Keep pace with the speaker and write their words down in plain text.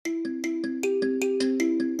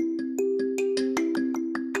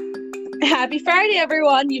Happy Friday,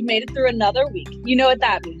 everyone. You've made it through another week. You know what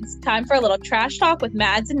that means. Time for a little trash talk with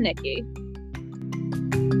Mads and Niki.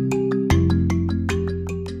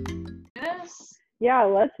 Yeah,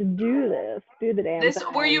 let's do this. Do the damn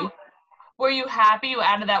thing. Were you happy you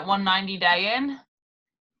added that 190 day in?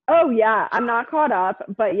 Oh yeah, I'm not caught up,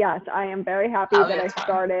 but yes, I am very happy that I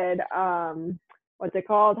started what's it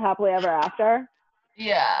called? Happily Ever After.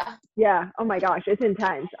 Yeah. Yeah. Oh my gosh, it's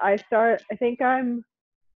intense. I think I'm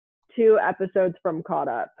 2 episodes from caught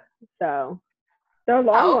up. So they're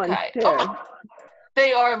long ones too. Oh,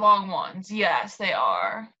 they are long ones. Yes, they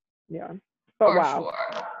are. Yeah. But Sure.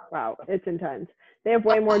 Wow, it's intense. They have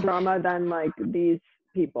way more drama than like these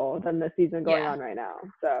people than the season going on right now.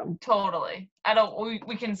 So totally.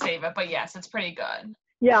 We can save it, but yes, it's pretty good.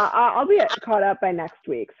 Yeah, I'll be caught up by next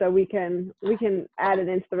week, so we can add it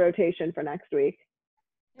into the rotation for next week.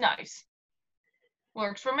 Nice.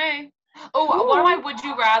 Works for me. Oh, cool. One of my would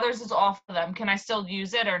you rathers is off of them. Can I still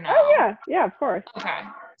use it or no? Oh yeah, of course. Okay,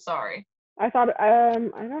 sorry. I thought I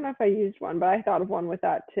don't know if I used one, but I thought of one with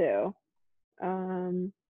that too.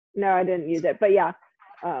 No, I didn't use it, but yeah,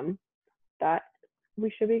 that we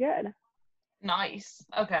should be good. Nice.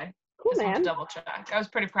 Okay. Cool, just man. Want to double check. I was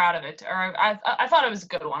pretty proud of it, or I thought it was a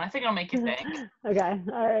good one. I think it'll make you think. Okay.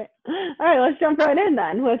 All right. Let's jump right in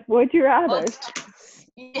then with would you rather.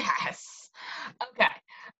 Yes. Okay.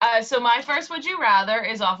 So my first would you rather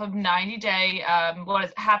is off of 90 Day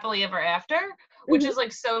Happily Ever After, which is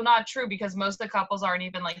like so not true because most of the couples aren't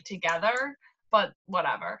even like together, but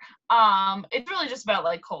whatever. It's really just about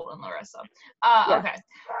like Cole and Larissa. Okay.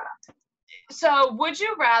 So would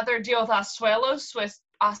you rather deal with Asuelo's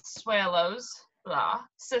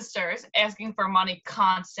sisters asking for money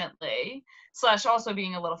constantly / also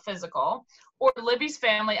being a little physical, or Libby's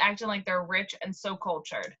family acting like they're rich and so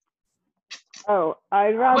cultured? Oh,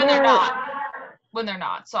 I'd rather when they're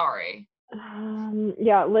not, sorry.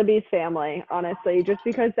 Yeah, Libby's family, honestly, just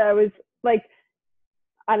because that was like,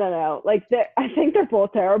 I don't know, like I think they're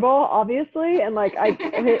both terrible, obviously, and like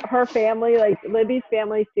her family, like Libby's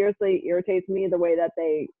family, seriously irritates me the way that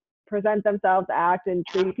they present themselves, act, and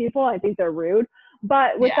treat people. I think they're rude.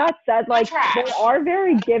 But with that said, like they are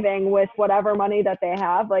very giving with whatever money that they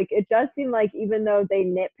have. Like it does seem like even though they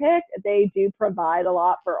nitpick, they do provide a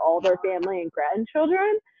lot for all their family and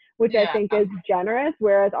grandchildren, which I think is generous.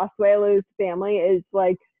 Whereas Asuelo's family is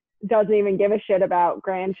like doesn't even give a shit about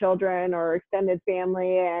grandchildren or extended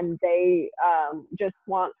family, and they just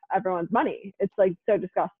want everyone's money. It's like so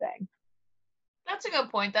disgusting. That's a good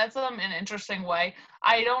point. That's an interesting way.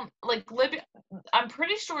 I don't like Libby. I'm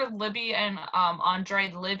pretty sure Libby and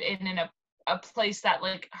Andre live in a place that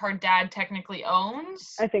like her dad technically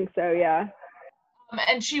owns. I think so, yeah. And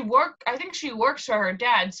I think she works for her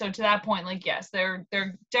dad. So to that point, like yes, they're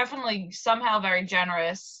definitely somehow very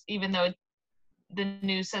generous, even though the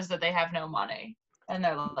news says that they have no money and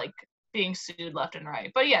they're like being sued left and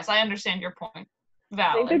right. But yes, I understand your point.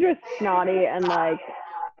 Valid. I think they're just snotty and like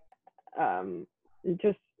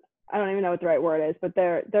just I don't even know what the right word is, but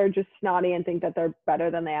they're just snotty and think that they're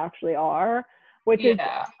better than they actually are, which is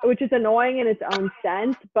annoying in its own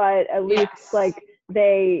sense, but at least like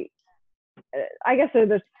they I guess they're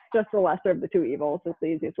just the lesser of the two evils. That's the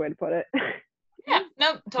easiest way to put it. Yeah,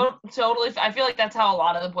 no, totally. I feel like that's how a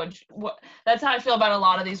lot of that's how I feel about a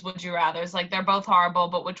lot of these would you rathers. Like they're both horrible,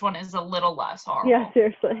 but which one is a little less horrible? Yeah,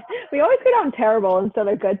 seriously. We always go down terrible instead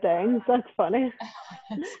of good things. That's funny.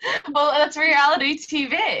 Well, that's reality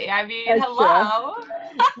TV. I mean, that's hello.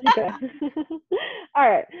 Okay. All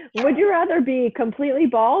right. Would you rather be completely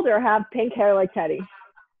bald or have pink hair like Teddy?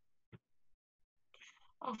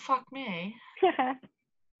 Oh, fuck me.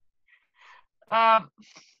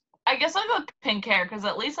 I guess I'll go pink hair because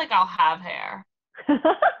at least like I'll have hair.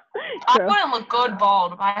 I wouldn't look good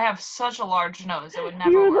bald. I have such a large nose; it would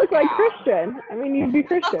never. You would look like Christian. I mean, you'd be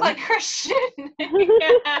Christian. Look like Christian.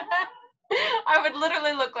 I would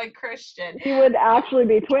literally look like Christian. You would actually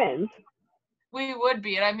be twins. We would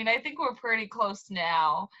be, and I mean, I think we're pretty close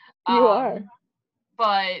now. You are.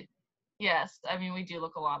 But yes, I mean, we do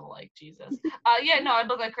look a lot alike. Jesus. No, I'd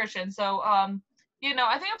look like Christian. So,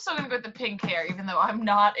 I think I'm still gonna go with the pink hair, even though I'm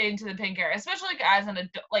not into the pink hair, especially like as an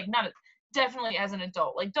adult. Like, definitely as an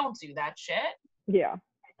adult. Like, don't do that shit. Yeah,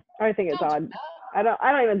 I think it's odd. I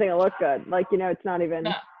don't even think it looks good. Like, it's not even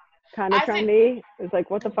kind of trendy. It's like,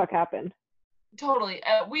 what the fuck happened? Totally.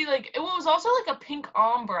 It was also like a pink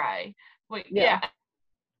ombre. Wait, yeah,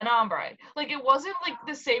 an ombre. Like, it wasn't like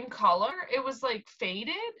the same color. It was like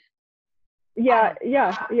faded. Yeah. It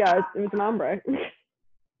was an ombre.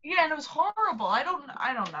 Yeah, and it was horrible. I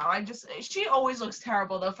don't know. She always looks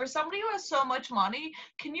terrible though. For somebody who has so much money,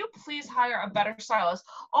 can you please hire a better stylist?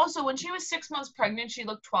 Also, when she was 6 months pregnant, she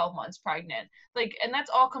looked 12 months pregnant. Like, and that's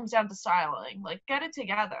all comes down to styling. Like, get it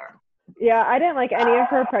together. Yeah, I didn't like any of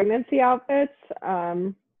her pregnancy outfits.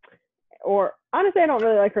 Or honestly, I don't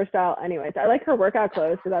really like her style anyways. I like her workout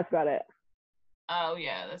clothes, but that's about it. Oh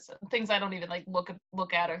yeah, that's things I don't even like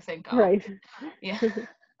look at or think of. Right. Yeah.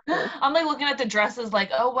 I'm like looking at the dresses like,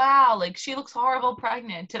 oh wow, like she looks horrible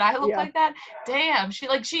pregnant. Did I look like that? Damn, she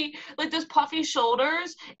like those puffy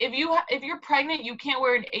shoulders. If you're pregnant, you can't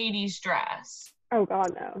wear an 80s dress. Oh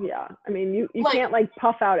god, no. Yeah. I mean, you Like, can't like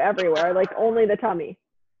puff out everywhere, like only the tummy.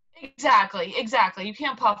 Exactly. You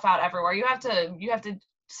can't puff out everywhere. You have to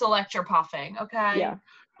select your puffing, okay? Yeah.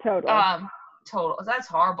 Totally. Total. That's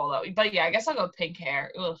horrible though. But yeah, I guess I'll go pink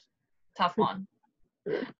hair. Ugh, tough one.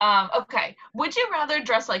 Okay. Would you rather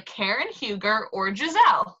dress like Karen Huger or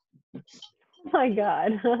Giselle? Oh my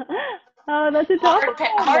god. Oh, that's a tough one.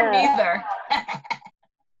 Hard neither.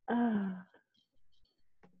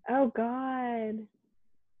 Oh god.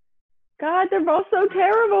 God, they're both so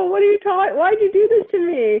terrible. What are you talking? Why'd you do this to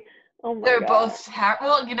me? Oh my god. They're both terrible.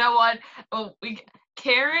 Well, you know what?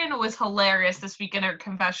 Karen was hilarious this week in her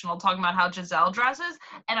confessional talking about how Giselle dresses,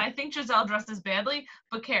 and I think Giselle dresses badly,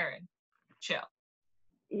 but Karen, chill.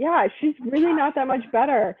 Yeah, she's really not that much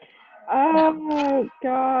better. Oh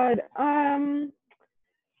god.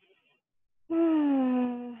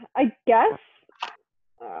 I guess.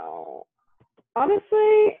 Oh,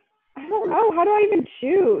 honestly, I don't know. How do I even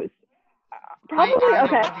choose? Probably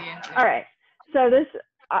okay. All right. So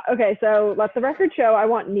so let the record show I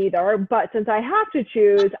want neither, but since I have to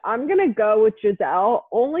choose, I'm going to go with Giselle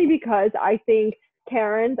only because I think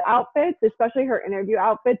Karen's outfits, especially her interview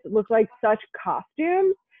outfits, look like such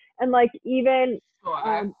costumes. And like even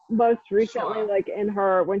most recently, like in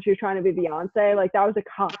her, when she was trying to be Fiance, like that was a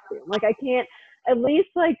costume. Like I can't, at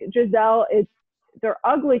least like Giselle, they're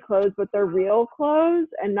ugly clothes, but they're real clothes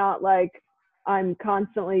and not like I'm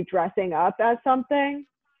constantly dressing up as something.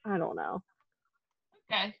 I don't know.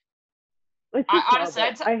 Okay. Honestly,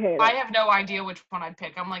 I hate it. I have no idea which one I'd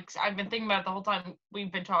pick. I'm like, I've been thinking about it the whole time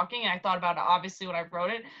we've been talking, and I thought about it obviously when I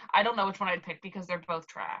wrote it. I don't know which one I'd pick because they're both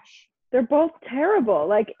trash. They're both terrible.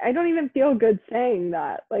 Like, I don't even feel good saying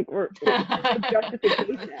that. Like, it's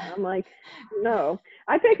justification. I'm like, no.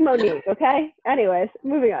 I pick Monique, okay? Anyways,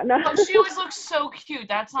 moving on. No. Oh, she always looks so cute.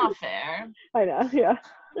 That's not fair. I know, yeah.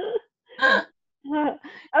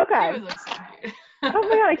 Okay. Oh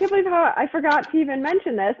my god, I can't believe how I forgot to even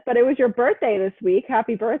mention this, but it was your birthday this week.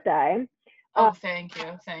 Happy birthday. Oh, thank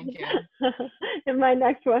you. And my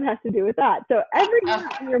next one has to do with that. So every year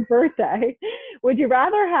on your birthday, would you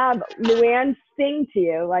rather have Luann sing to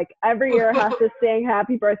you, like every year has to sing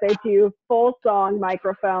happy birthday to you, full song,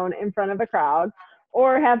 microphone in front of a crowd,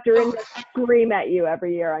 or have Dorinda scream at you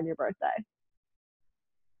every year on your birthday?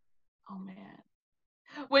 Oh man.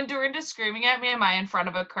 When Dorinda's screaming at me, am I in front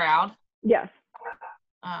of a crowd? Yes.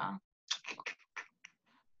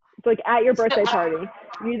 It's like at your birthday party.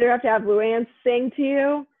 You either have to have Luann sing to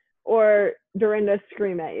you or Dorinda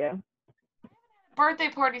scream at you. Birthday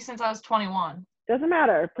party since I was 21. Doesn't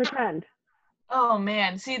matter. Pretend. Oh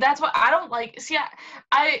man. See, that's what I don't like. See,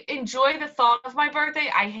 I enjoy the thought of my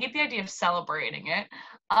birthday. I hate the idea of celebrating it.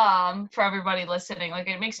 For everybody listening, like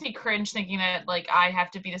it makes me cringe thinking that like I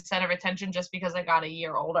have to be the center of attention just because I got a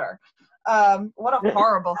year older. What a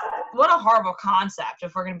horrible concept,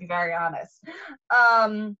 if we're gonna be very honest.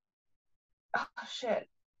 Oh shit.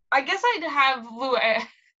 I guess I'd have Luann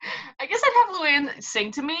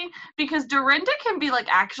sing to me because Dorinda can be like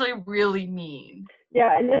actually really mean.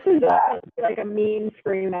 Yeah, and this is like a mean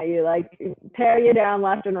scream at you, like tear you down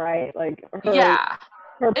left and right, like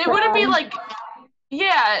it wouldn't be like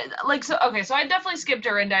so okay, so I'd definitely skip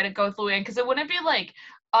Dorinda. I'd go with Luann because it wouldn't be like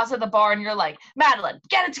us at the bar and you're like, Madeline,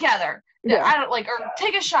 get it together. Yeah. I don't like, or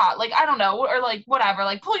take a shot, like I don't know, or like whatever,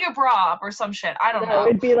 like pull your bra up or some shit. I don't know.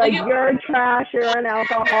 It'd be like you're trash, you're an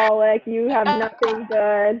alcoholic, you have nothing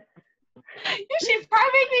good. She'd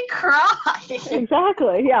probably make me cry.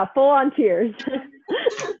 Exactly. Yeah, full on tears.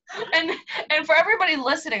 and for everybody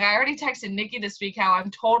listening, I already texted Nikki this week how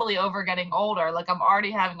I'm totally over getting older. Like I'm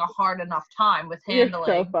already having a hard enough time with handling.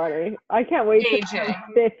 You're so funny. I can't wait to turn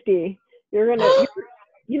 50. You're gonna,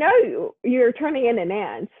 you're turning into an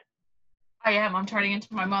aunt. I am. I'm turning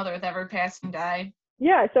into my mother with every passing day.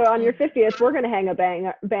 Yeah, so on your 50th, we're going to hang a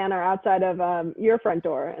banner outside of your front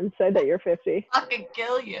door and say that you're 50. I can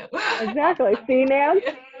kill you. Exactly. See, Nan?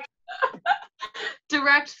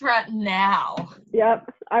 Direct threat now.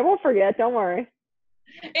 Yep. I won't forget. Don't worry.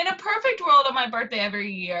 In a perfect world on my birthday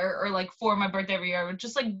every year, or like for my birthday every year, I would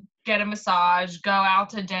just like get a massage, go out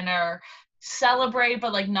to dinner, celebrate,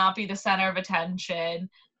 but like not be the center of attention.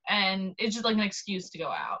 And it's just like an excuse to go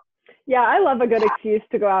out. Yeah, I love a good excuse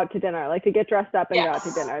to go out to dinner, like to get dressed up and go out to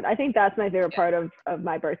Yes. dinner. I think that's my favorite part of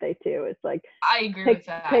my birthday too. It's like I agree with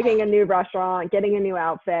that. picking a new restaurant, getting a new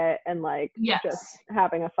outfit, and like Yes. just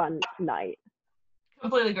having a fun night.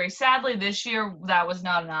 Completely agree. Sadly, this year that was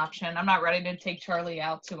not an option. I'm not ready to take Charlie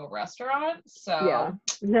out to a restaurant, so Yeah,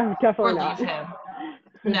 no, definitely or not. leave him.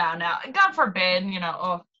 No, God forbid, I'm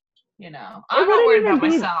not wouldn't worried even about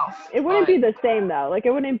myself. It wouldn't be the same though. Like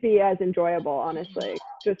it wouldn't be as enjoyable, honestly.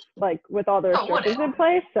 Just like with all the restrictions in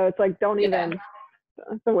place, so it's like don't even.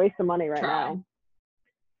 It's a waste of money right now.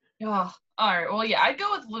 Oh, all right. Well, yeah, I'd go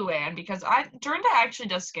with Luann because Dorinda actually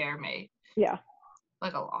does scare me. Yeah.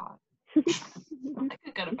 Like a lot. Like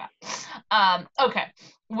a good amount. Okay.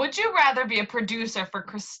 Would you rather be a producer for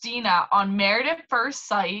Christina on Married at First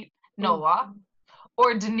Sight, Noah,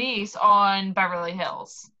 or Denise on Beverly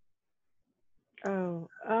Hills? Oh,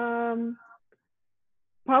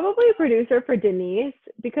 probably a producer for Denise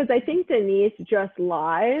because I think Denise just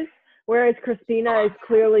lies, whereas Christina is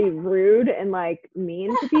clearly rude and like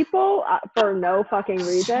mean to people for no fucking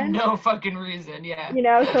reason. No fucking reason, yeah.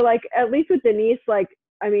 So like at least with Denise, like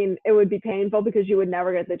I mean, it would be painful because you would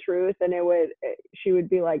never get the truth, and she would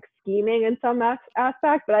be like scheming in some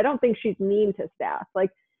aspect. But I don't think she's mean to staff. Like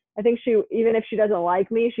I think even if she doesn't like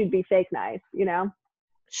me, she'd be fake nice.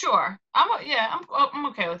 Sure. I'm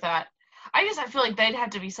okay with that. I feel like they'd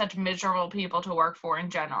have to be such miserable people to work for in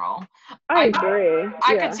general. I agree.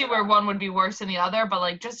 I could see where one would be worse than the other, but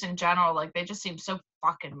like just in general, like they just seem so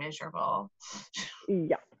fucking miserable.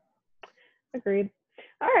 Yeah. Agreed.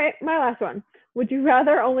 All right, my last one. Would you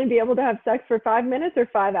rather only be able to have sex for 5 minutes or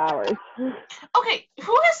 5 hours? Okay,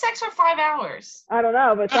 who has sex for 5 hours? I don't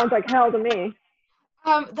know, but it sounds like hell to me.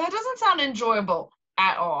 That doesn't sound enjoyable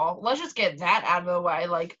at all. Let's just get that out of the way.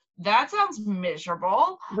 Like, that sounds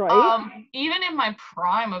miserable. Right. Even in my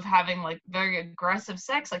prime of having like very aggressive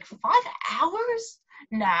sex, like 5 hours?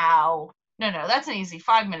 No, that's an easy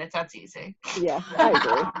 5 minutes. That's easy. Yeah, I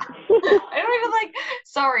agree. I don't even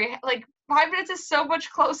sorry, 5 minutes is so much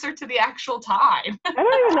closer to the actual time. I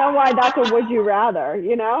don't even know why that's a would you rather,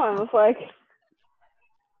 I was like,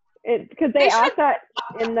 because they asked that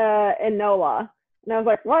in NOLA, and I was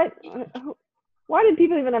like, what? Why did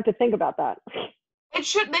people even have to think about that? They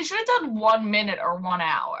should have done 1 minute or 1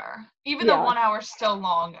 hour. Even though 1 hour is still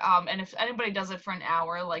long. And if anybody does it for an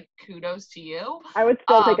hour, like kudos to you. I would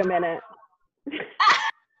still take a minute. Is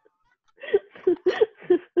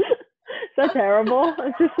that terrible?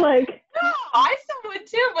 It's just like no, I still would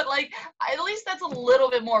too, but at least that's a little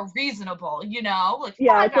bit more reasonable, Like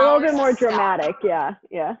yeah, it's a little bit more dramatic. Yeah.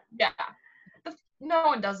 No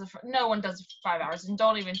one does it for 5 hours, and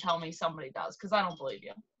don't even tell me somebody does, because I don't believe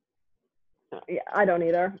you. Yeah, I don't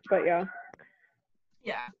either, but yeah.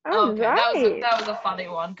 Yeah. Okay, right. That was a funny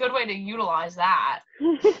one. Good way to utilize that.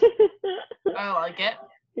 I like it.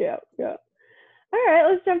 Yeah. All right,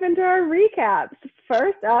 let's jump into our recaps.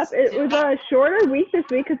 First up, it was a shorter week this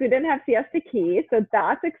week because we didn't have Siesta Key, so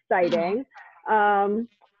that's exciting. And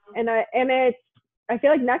I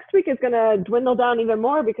feel like next week is going to dwindle down even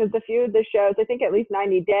more because a few of the shows, I think at least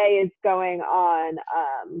 90 Day is going on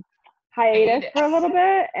hiatus for a little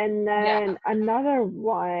bit, and then another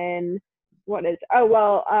one.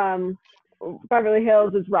 Beverly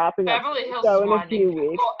Hills is wrapping up. Beverly Hills so is in a few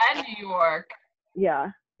weeks. Well, and New York.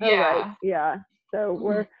 Yeah. Yeah. Right. Yeah. So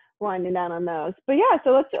we're winding down on those. But yeah,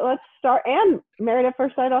 so let's start. And Married at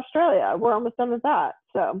First Sight Australia. We're almost done with that.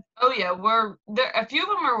 So. Oh yeah, we're there. A few of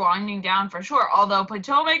them are winding down for sure. Although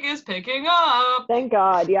Potomac is picking up. Thank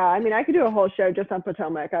God. Yeah. I mean, I could do a whole show just on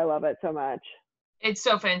Potomac. I love it so much. It's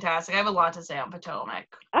so fantastic. I have a lot to say on Potomac.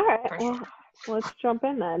 All right. Well, let's jump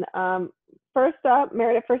in then. First up,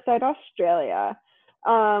 Married at First Sight Australia.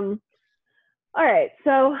 All right,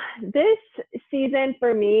 so this season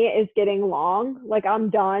for me is getting long. Like I'm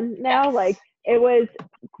done now. Yes. Like it was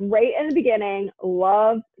great in the beginning.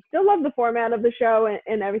 Still love the format of the show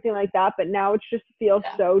and everything like that. But now it just feels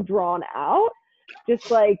so drawn out. Just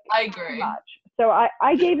like I agree. Too much. So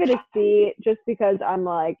I gave it a C just because I'm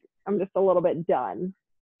just a little bit done.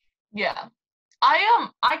 Yeah.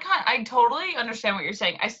 I totally understand what you're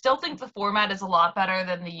saying. I still think the format is a lot better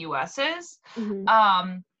than the US's.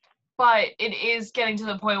 Mm-hmm. But it is getting to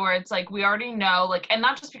the point where it's like we already know, and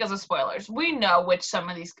not just because of spoilers, we know which some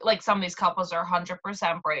of these couples are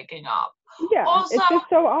 100% breaking up. Yeah, also, it's just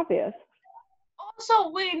so obvious. Also,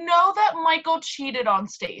 we know that Michael cheated on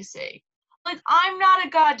Stacy. I'm not a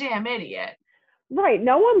goddamn idiot. Right.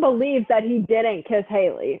 No one believes that he didn't kiss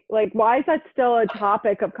Haley. Like, why is that still a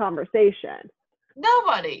topic of conversation?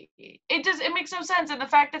 Nobody. It makes no sense. And the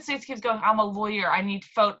fact that Stacey keeps going, I'm a lawyer, I need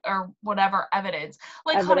photo or whatever evidence.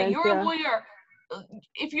 Like, honey, you're a lawyer.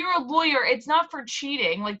 If you're a lawyer, it's not for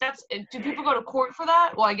cheating. Like, do people go to court for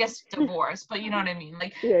that? Well, I guess divorce, but you know what I mean.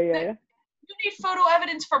 Like, yeah. You need photo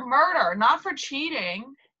evidence for murder, not for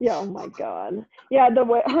cheating. Yeah, oh my God. Yeah, the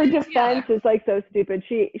way her defense is like so stupid.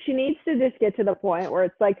 She needs to just get to the point where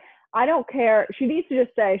it's like, I don't care. She needs to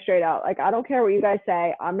just say straight out, like, I don't care what you guys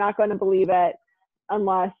say. I'm not going to believe it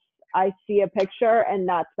unless I see a picture, and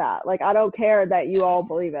that's that. Like, I don't care that you all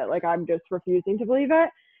believe it. Like, I'm just refusing to believe it.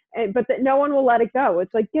 But no one will let it go.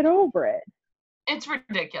 It's like, get over it. It's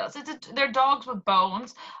ridiculous. They're dogs with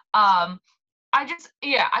bones. So I give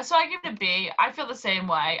it a B. I feel the same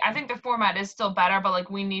way. I think the format is still better, but like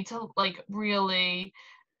we need to really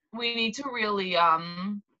wrap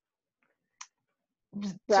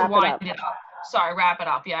it up. Sorry, wrap it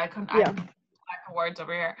up. Yeah, I couldn't. Yeah. I lack of words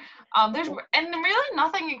over here. There's really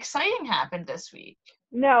nothing exciting happened this week.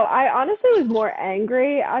 No, I honestly was more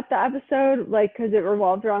angry at the episode, like, because it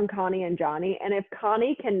revolved around Connie and Johnny. And if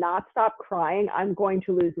Connie cannot stop crying, I'm going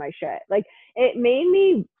to lose my shit. Like, it made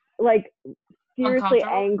me, like, seriously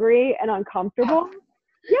angry and uncomfortable.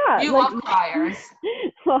 Yeah. You love criers.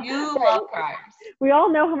 You love criers. We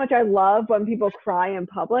all know how much I love when people cry in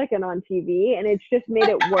public and on TV. And it's just made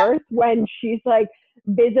it worse when she's, like,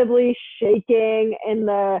 visibly shaking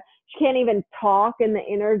she can't even talk in the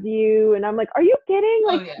interview. And I'm like, are you kidding?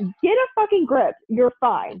 Like, get a fucking grip. You're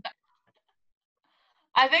fine.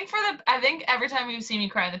 I think every time you've seen me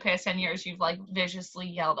cry in the past 10 years, you've like viciously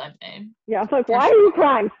yelled at me. Yeah, it's like, why are you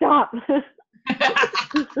crying? Stop.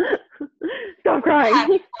 Stop crying.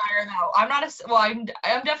 Happy crier though. I'm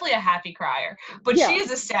definitely a happy crier, but she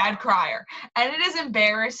is a sad crier. And it is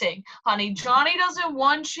embarrassing. Honey, Johnny doesn't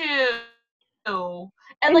want you.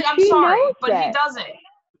 And like, I'm sorry, but he doesn't.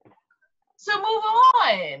 So move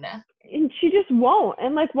on. And she just won't.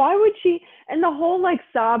 And like, why would she? And the whole like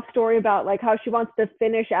sob story about like how she wants to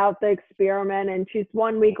finish out the experiment and she's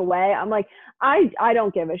 1 week away. I'm like, I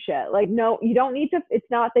don't give a shit. Like, no, you don't need to. It's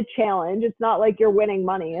not the challenge. It's not like you're winning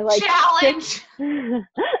money. Like, challenge. No,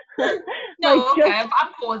 okay, I'm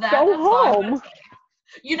cool with that. Go home. Fine.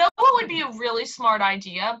 You know what would be a really smart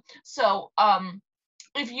idea? So,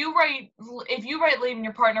 if you write leave and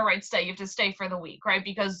your partner writes stay, you have to stay for the week, right?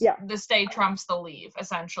 Because the stay trumps the leave,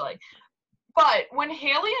 essentially. But when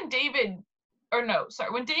when David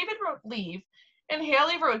wrote leave and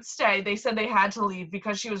Haley wrote stay, they said they had to leave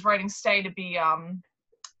because she was writing stay to be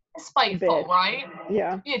spiteful, right?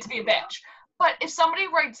 Yeah. Yeah, to be a bitch. But if somebody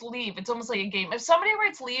writes leave, it's almost like a game. If somebody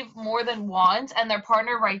writes leave more than once and their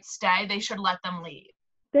partner writes stay, they should let them leave.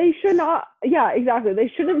 They should not. Yeah, exactly. They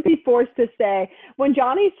shouldn't be forced to stay. When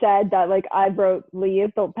Johnny said that, like, I wrote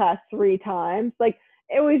leave the past 3 times, like,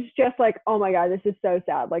 it was just like, oh my God, this is so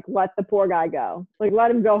sad. Like, let the poor guy go. Like,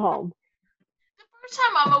 let him go home. The first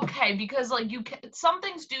time I'm okay because, like, some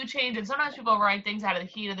things do change and sometimes people write things out of the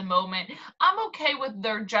heat of the moment. I'm okay with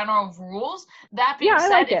their general rules. That being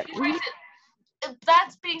said,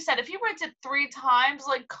 if he writes it 3 times,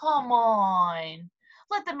 like, come on.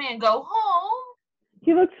 Let the man go home.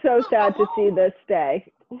 He looked so sad to see this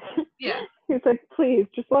stay. Yeah. He's like, please,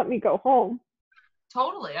 just let me go home.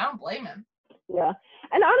 Totally. I don't blame him. Yeah.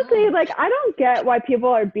 And honestly, like, I don't get why people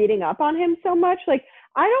are beating up on him so much. Like,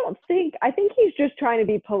 I think he's just trying to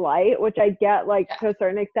be polite, which I get, like, to a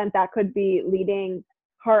certain extent that could be leading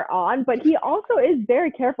her on. But he also is very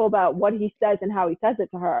careful about what he says and how he says it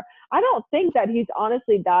to her. I don't think that he's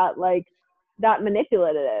honestly that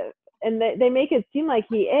manipulative. And they make it seem like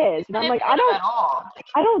he is. And I'm like, I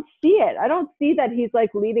don't see it. I don't see that he's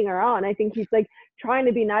like leading her on. I think he's like trying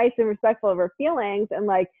to be nice and respectful of her feelings. And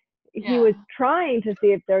like, he was trying to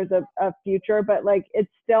see if there's a future, but like, it's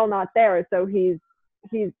still not there. So he's,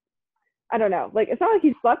 I don't know. Like, it's not like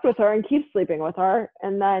he slept with her and keeps sleeping with her.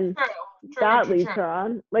 And then that leads her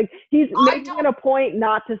on. Like, he's making it a point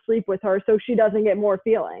not to sleep with her so she doesn't get more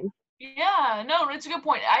feelings. Yeah, no, it's a good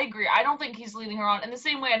point. I agree. I don't think he's leading her on. In the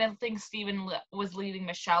same way I didn't think Steven was leading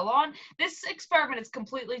Michelle on. This experiment is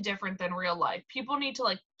completely different than real life. People need to,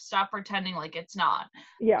 like, stop pretending like it's not.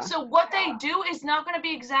 Yeah. So what they do is not going to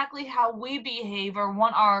be exactly how we behave or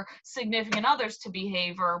want our significant others to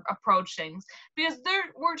behave or approach things. Because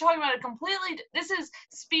we're talking about this is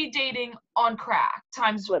speed dating on crack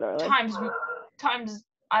times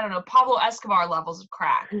I don't know, Pablo Escobar levels of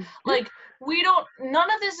crack. Like, none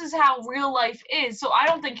of this is how real life is, so I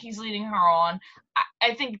don't think he's leading her on.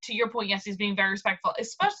 I think, to your point, yes, he's being very respectful,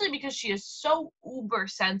 especially because she is so uber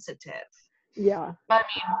sensitive. Yeah. I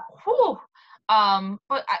mean, whew.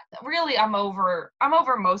 But really, I'm over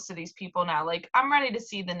most of these people now. Like, I'm ready to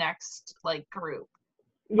see the next like group.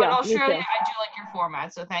 But Yeah, Australia, I do like your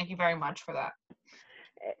format, so thank you very much for that.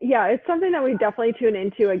 Yeah, it's something that we definitely tune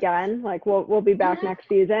into again. Like we'll be back next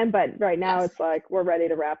season, but right now it's like we're ready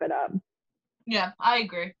to wrap it up. Yeah, I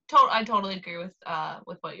agree. I totally agree with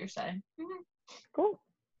what you're saying. Mm-hmm. Cool.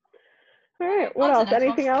 All right. What else?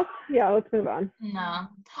 Anything else? Yeah, let's move on. No.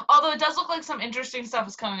 Although it does look like some interesting stuff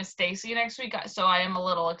is coming with Stacey next week, so I am a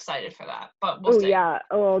little excited for that. But we'll see. Yeah,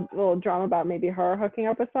 a little drama about maybe her hooking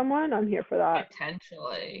up with someone. I'm here for that.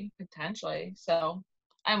 Potentially. So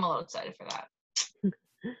I'm a little excited for that.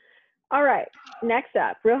 All right. Next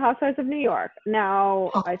up, Real Housewives of New York.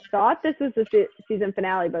 Now, I thought this was the season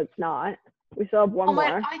finale, but it's not. We still have one more.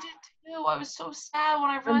 I did too. I was so sad when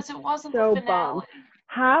I realized it wasn't the finale. Bummed.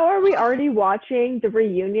 How are we already watching the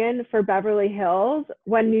reunion for Beverly Hills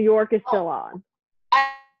when New York is still on?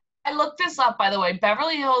 I looked this up, by the way.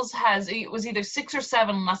 Beverly Hills was either 6 or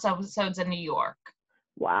 7 less episodes in New York.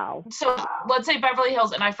 Wow. So let's say Beverly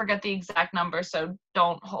Hills, and I forget the exact number, so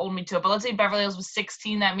don't hold me to it, but let's say Beverly Hills was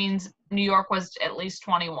 16. That means New York was at least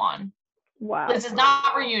 21. Wow. This is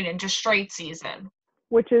not reunion, just straight season.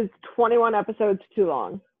 Which is 21 episodes too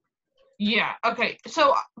long. Yeah. Okay.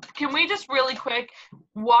 So can we just really quick,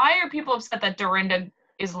 why are people upset that Dorinda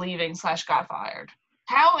is leaving / got fired?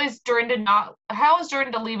 How is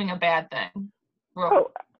Dorinda leaving a bad thing?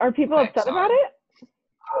 Are people upset about it?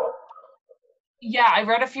 Yeah, I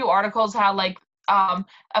read a few articles how like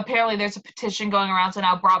apparently there's a petition going around, so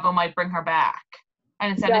now Bravo might bring her back. I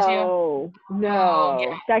didn't send it to you.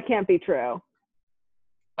 No, that can't be true.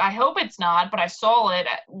 I hope it's not, but I saw it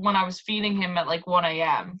when I was feeding him at like 1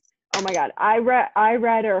 a.m. Oh my God. I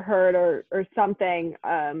read or heard or something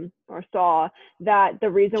or saw that the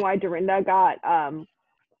reason why Dorinda got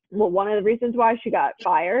one of the reasons why she got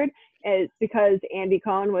fired is because Andy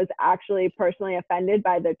Cohen was actually personally offended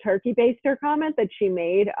by the turkey baster comment that she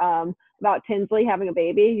made about Tinsley having a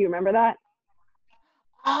baby. You remember that?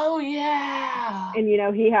 Oh yeah. And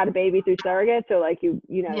he had a baby through surrogate, so like it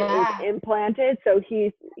was implanted. So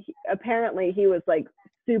he apparently was like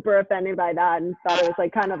super offended by that and thought it was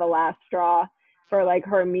like kind of a last straw for like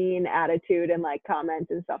her mean attitude and like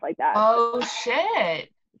comments and stuff like that. Oh shit.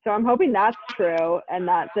 So I'm hoping that's true and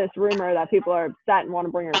that this rumor that people are upset and want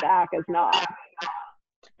to bring her back is not.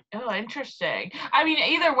 Oh, interesting. I mean,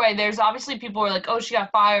 either way, there's obviously people who are like, oh, she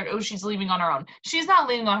got fired. Oh, she's leaving on her own. She's not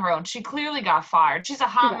leaving on her own. She clearly got fired. She's a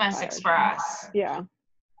hot mess express. Yeah.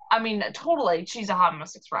 I mean, totally, she's a hot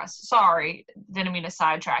mess express. Sorry, didn't mean to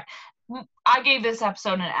sidetrack. I gave this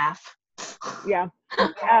episode an F. Yeah.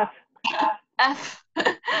 F. F.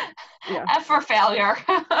 Yeah. F for failure.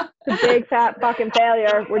 It's a big fat fucking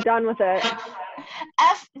failure. We're done with it.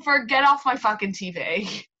 F for get off my fucking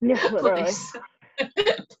TV. Yeah, literally. Please.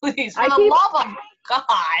 Please, for the love of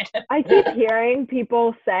God. I keep hearing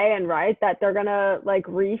people say and write that they're gonna like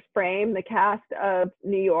reframe the cast of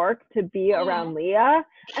New York to be around Leah,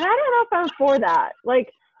 and I don't know if I'm for that.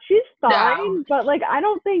 Like, she's fine, but like I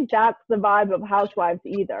don't think that's the vibe of Housewives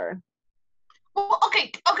either. Well,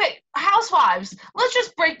 okay. Housewives. Let's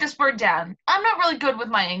just break this word down. I'm not really good with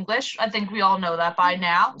my English. I think we all know that by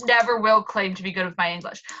now. Never will claim to be good with my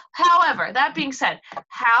English. However, that being said,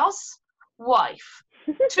 housewife.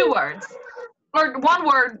 2 words. Or 1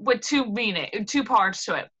 word with 2 parts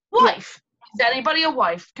to it. Wife. Is anybody a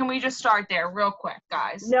wife? Can we just start there real quick,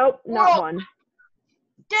 guys? Nope, not one.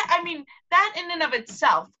 Yeah, I mean, that in and of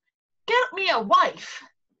itself. Get me a wife.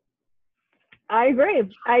 I agree.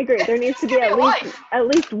 There needs to be at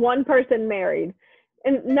least one person married.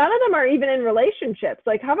 And none of them are even in relationships.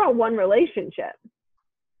 Like, how about one relationship?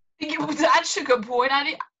 That's a good point.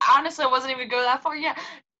 Honestly, I wasn't even going that far. Yeah.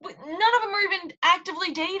 None of them are even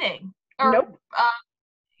actively dating. Nope.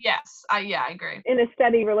 Yes. I agree. In a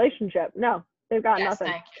steady relationship. No, they've got nothing.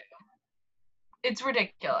 Thank you. It's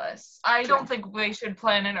ridiculous. I don't think we should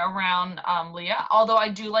plan it around Leah. Although I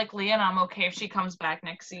do like Leah, and I'm okay if she comes back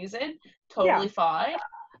next season. Totally fine.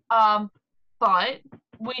 But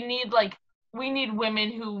we need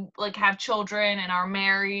women who like have children and are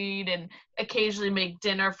married and occasionally make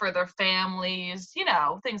dinner for their families.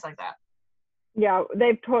 Things like that. Yeah,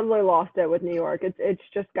 they've totally lost it with New York. It's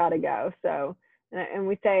just got to go. So, and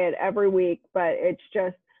we say it every week, but it's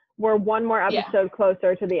just. We're 1 more episode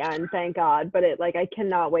closer to the end, thank God. But I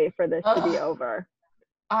cannot wait for this to be over.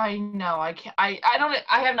 I know. I can't. I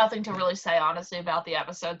have nothing to really say honestly about the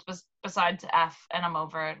episodes besides F, and I'm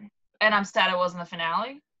over it. And I'm sad it wasn't the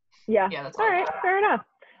finale. Yeah. That's all right. Fair enough.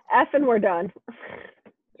 F and we're done.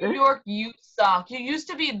 New York, you suck. You used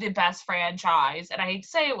to be the best franchise, and I hate to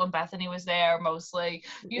say it when Bethany was there mostly.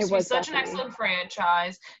 You used to be such an excellent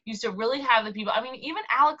franchise. You used to really have the people. I mean, even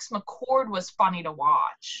Alex McCord was funny to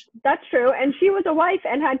watch. That's true, and she was a wife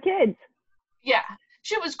and had kids. Yeah,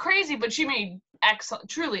 she was crazy, but she made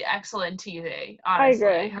truly excellent TV, honestly. I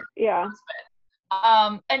agree. Yeah.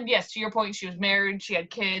 And yes, to your point, she was married, she had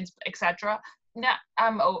kids, etc. Now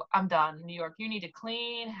I'm done. New York, you need a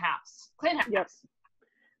clean house. Clean house. Yep.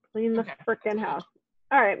 Clean the frickin' house.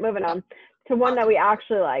 All right, moving on to one that we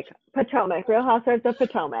actually like. Potomac, Real Housewives of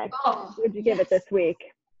Potomac. Oh, what would you give it this week?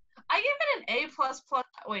 I give it an A++.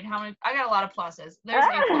 Wait, how many? I got a lot of pluses. There's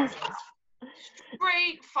A pluses.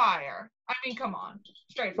 Straight fire. I mean, come on.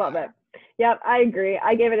 Straight fire. Love it. Yep, I agree.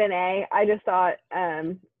 I gave it an A. I just thought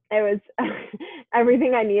it was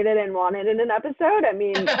everything I needed and wanted in an episode. I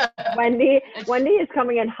mean, Wendy is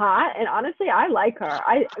coming in hot, and honestly, I like her.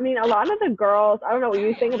 I mean, a lot of the girls, I don't know what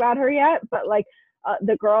you think about her yet, but like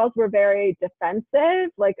the girls were very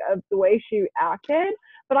defensive, like of the way she acted.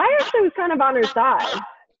 But I actually was kind of on her side.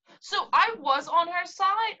 So I was on her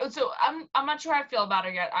side. So I'm not sure how I feel about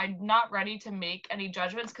her yet. I'm not ready to make any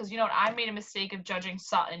judgments because, you know what, I made a mistake of judging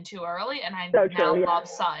Sutton too early, and I love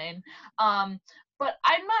Sutton. But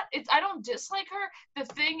I don't dislike her. The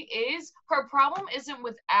thing is, her problem isn't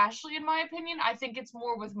with Ashley, in my opinion. I think it's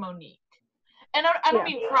more with Monique. And I don't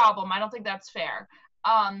mean problem. I don't think that's fair.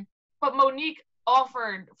 But Monique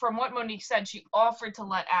offered, from what Monique said, she offered to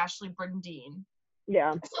let Ashley bring Dean.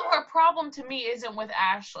 Yeah. So her problem to me isn't with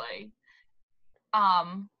Ashley.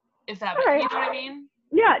 If that makes, you know what I mean?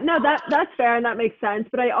 Yeah, no, that's fair and that makes sense.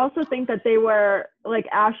 But I also think that they were like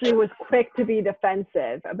Ashley was quick to be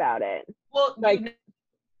defensive about it. Well, like,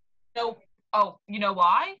 you know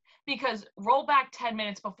why? Because roll back 10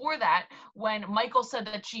 minutes before that, when Michael said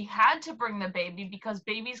that she had to bring the baby because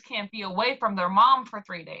babies can't be away from their mom for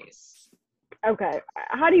 3 days. Okay,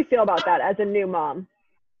 how do you feel about that as a new mom?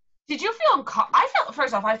 Did you feel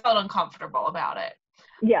first off, I felt uncomfortable about it.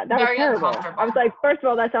 Yeah, that was terrible. I was like, first of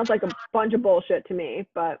all, that sounds like a bunch of bullshit to me,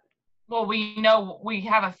 but. Well, we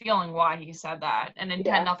have a feeling why he said that, and it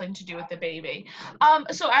had nothing to do with the baby.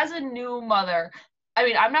 So as a new mother, I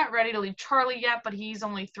mean, I'm not ready to leave Charlie yet, but he's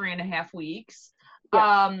only 3.5 weeks.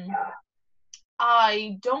 Yeah.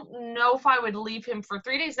 I don't know if I would leave him for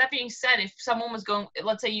 3 days. That being said, if someone was going,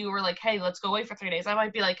 let's say you were like, hey, let's go away for 3 days, I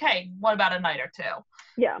might be like, hey, what about a night or two?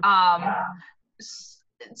 Yeah.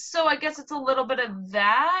 So I guess it's a little bit of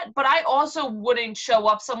that, but I also wouldn't show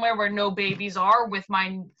up somewhere where no babies are with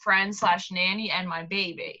my friend / nanny and my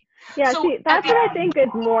baby. Yeah, so, see, that's what I think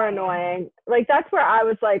is more annoying. Like, that's where I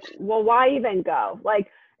was like, well, why even go?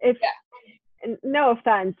 Like, if, no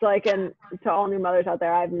offense, like, and to all new mothers out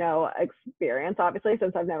there, I have no experience, obviously,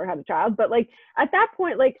 since I've never had a child. But, like, at that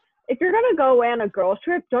point, like, if you're going to go away on a girls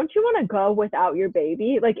trip, don't you want to go without your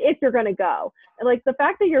baby? Like, if you're going to go. And, like, the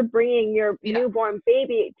fact that you're bringing your newborn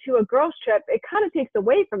baby to a girls trip, it kind of takes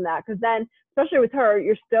away from that. Because then, especially with her,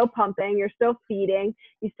 you're still pumping, you're still feeding,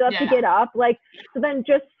 you still have to get up. Like, so then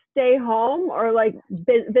just stay home or, like,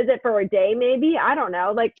 visit for a day maybe. I don't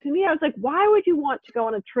know. Like, to me, I was like, why would you want to go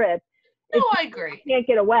on a trip? No, I agree. You can't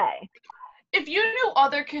get away. If you knew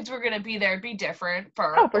other kids were going to be there, it'd be different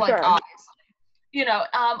for like, sure. Obviously. You know,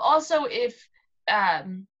 also if,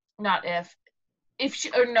 not if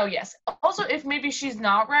she, or no, yes. Also, if maybe she's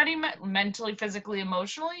not ready mentally, physically,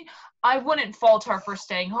 emotionally, I wouldn't fault her for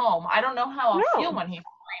staying home. I don't know how I'll feel when he's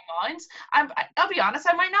 3 months. I'll be honest,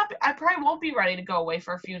 I probably won't be ready to go away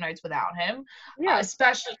for a few nights without him. Yeah.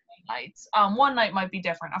 Especially nights. One night might be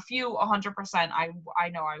different. A few, 100%, I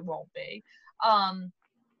know I won't be.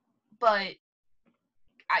 But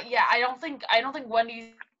I don't think Wendy's.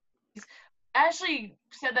 Ashley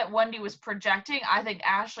said that Wendy was projecting. I think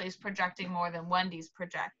Ashley's projecting more than Wendy's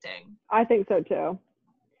projecting. I think so too.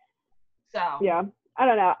 So. Yeah. I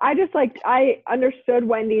don't know. I just like, I understood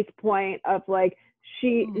Wendy's point of like,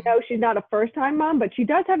 she's not a first time mom, but she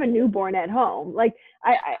does have a newborn at home. Like,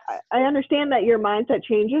 I understand that your mindset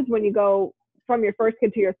changes when you go from your first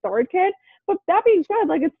kid to your third kid. But that being said,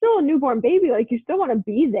 like, it's still a newborn baby. Like, you still want to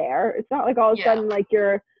be there. It's not like all of a sudden, like,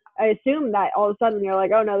 I assume that all of a sudden you're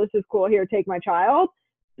like, oh no, this is cool. Here, take my child.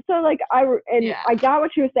 So like I got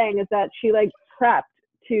what she was saying is that she like prepped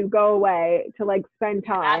to go away to like spend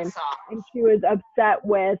time, and she was upset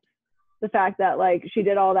with the fact that like she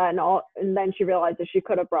did all that and then she realized that she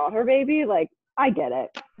could have brought her baby. Like, I get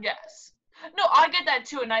it. Yes. No, I get that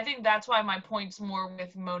too, and I think that's why my point's more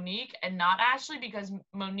with Monique and not Ashley, because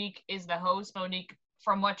Monique is the host. Monique,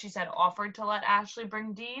 from what she said, offered to let Ashley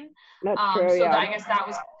bring Dean. That's true. So I guess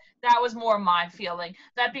that was more my feeling.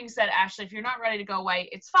 That being said, Ashley, if you're not ready to go away,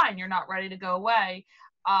 it's fine. You're not ready to go away.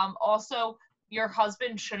 Also, your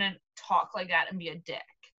husband shouldn't talk like that and be a dick.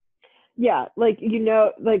 Yeah, like, you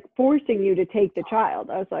know, like forcing you to take the child.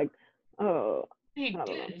 I was like, oh. He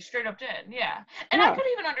did. He straight up did. Yeah. And Yeah. I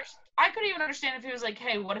could even understand if he was like,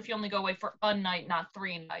 hey, what if you only go away for a night, not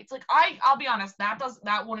 3 nights? Like, I'll be honest, that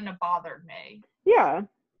wouldn't have bothered me. Yeah.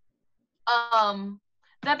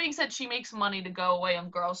 That being said, she makes money to go away on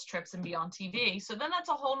girls' trips and be on TV. So then that's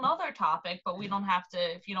a whole nother topic, but we don't have to,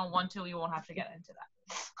 if you don't want to, we won't have to get into that.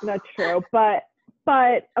 That's true.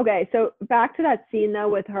 But okay, so back to that scene though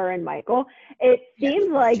with her and Michael, it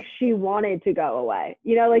seemed like she wanted to go away.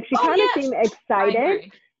 You know, like she kind of seemed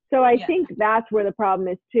excited. So I think that's where the problem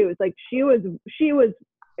is too. It's like she was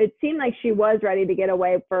it seemed like she was ready to get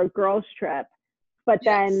away for a girls' trip, but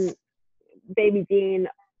then baby Dean,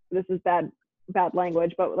 this is bad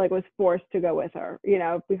language, but like was forced to go with her, you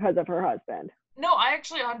know, because of her husband. No, I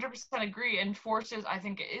actually 100% agree. And forced is, I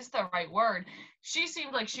think, is the right word. She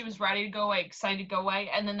seemed like she was ready to go away, excited to go away,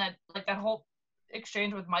 and then that whole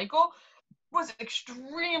exchange with Michael was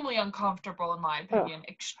extremely uncomfortable, in my opinion.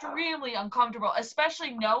 Extremely uncomfortable,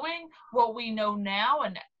 especially knowing what we know now.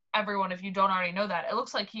 And everyone, if you don't already know that, it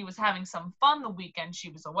looks like he was having some fun the weekend she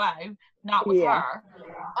was away, not with her.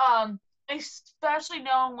 Especially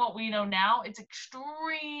knowing what we know now, it's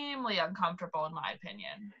extremely uncomfortable, in my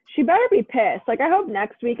opinion. She better be pissed. Like, I hope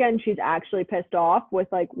next weekend she's actually pissed off with,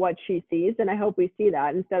 like, what she sees, and I hope we see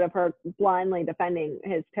that instead of her blindly defending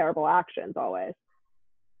his terrible actions always.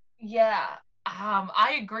 Yeah,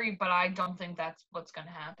 I agree, but I don't think that's what's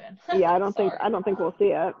gonna happen. Yeah, I don't think we'll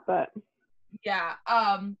see it, but yeah.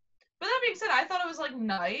 But that being said, I thought it was like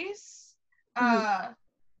nice.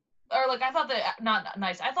 Or like I thought that not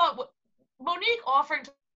nice. I thought Monique offering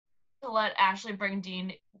to let Ashley bring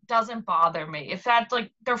Dean doesn't bother me. If that's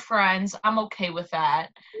like they're friends, I'm okay with that.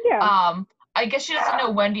 Yeah. I guess she doesn't know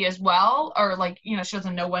Wendy as well, or like, you know, she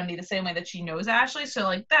doesn't know Wendy the same way that she knows Ashley. So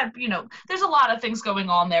like that, you know, there's a lot of things going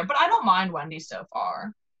on there, but I don't mind Wendy so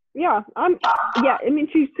far. Yeah. Yeah. I mean,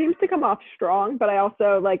 she seems to come off strong, but I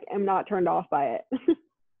also like am not turned off by it.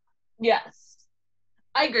 Yes,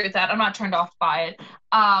 I agree with that. I'm not turned off by it.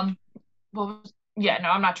 Yeah, no,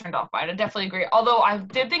 I'm not turned off by it. I definitely agree. Although I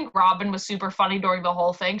did think Robin was super funny during the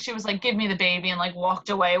whole thing. She was like, give me the baby, and like walked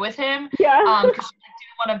away with him. Yeah. Because she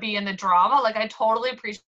didn't want to be in the drama. Like, I totally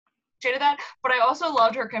appreciated that. But I also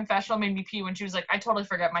loved her confessional made me pee when she was like, I totally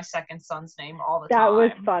forget my second son's name all the time. That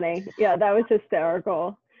was funny. Yeah, that was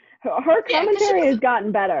hysterical. Her commentary has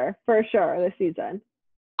gotten better for sure this season.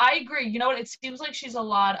 I agree. You know what? It seems like she's a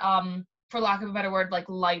lot, for lack of a better word, like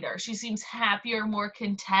lighter. She seems happier, more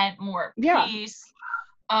content, more at peace.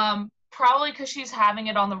 Probably because she's having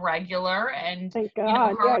it on the regular, and thank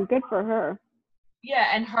God. Yeah, good for her.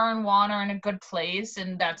 Yeah, and her and Juan are in a good place,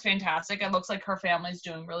 and that's fantastic. It looks like her family's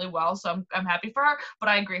doing really well, so I'm happy for her. But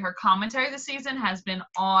I agree, her commentary this season has been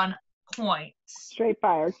on point. Straight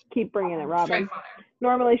fire. Keep bringing it, Robin.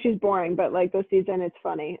 Normally she's boring, but like this season it's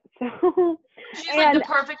funny. So she's like the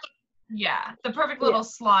perfect little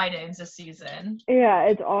slide-ins this season. Yeah,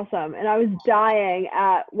 it's awesome. And I was dying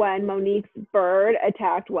at when Monique's bird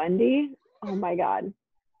attacked Wendy. Oh my God.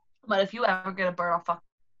 But if you ever get a bird, I'll fuck.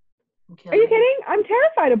 Are you kidding? I'm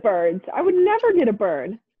terrified of birds. I would never get a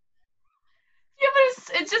bird. Yeah,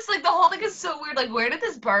 but it's just like the whole thing is so weird. Like, where did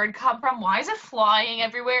this bird come from? Why is it flying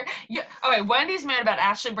everywhere? Yeah. Okay, Wendy's mad about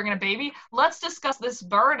Ashley bringing a baby. Let's discuss this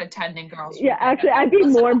bird attending girls' weekend. Yeah, actually, I'd be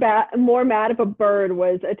more mad if a bird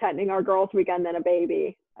was attending our girls' weekend than a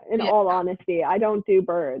baby. In all honesty, I don't do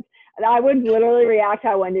birds. And I would literally react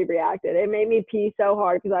how Wendy reacted. It made me pee so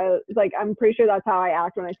hard because I'm pretty sure that's how I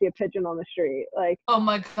act when I see a pigeon on the street. Like, oh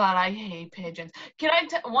my God, I hate pigeons. Can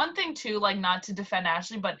one thing too, like not to defend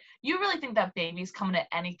Ashley, but you really think that baby's coming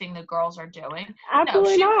to anything the girls are doing?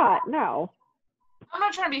 Absolutely not. No. I'm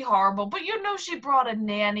not trying to be horrible, but you know she brought a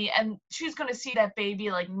nanny and she's going to see that baby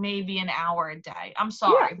like maybe an hour a day. I'm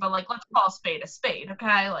sorry, but like let's call a spade,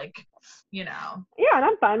 okay? Like, you know. Yeah, and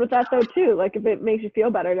I'm fine with that though too. Like if it makes you feel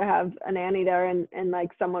better to have a nanny there and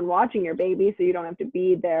like someone watching your baby so you don't have to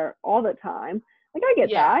be there all the time. Like I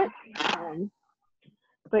get that.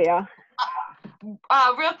 But yeah.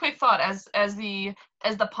 Real quick thought as the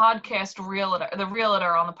podcast realtor, the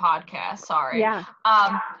realtor on the podcast, sorry. Yeah.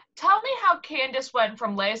 Tell me how Candace went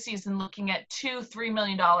from last season looking at $2-3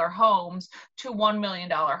 million homes to $1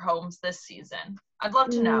 million homes this season. I'd love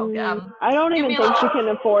to know. I don't even think she can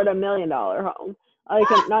afford $1 million home. Like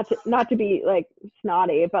not to be like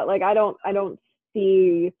snotty, but like I don't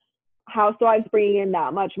see Housewives bringing in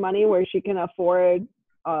that much money where she can afford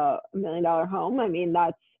 $1 million home. I mean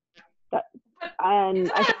that's that. And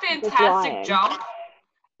isn't that a fantastic jump?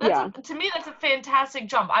 To me, that's a fantastic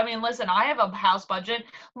jump. I mean, listen, I have a house budget.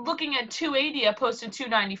 Looking at 280 opposed to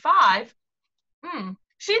 295.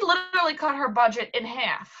 She literally cut her budget in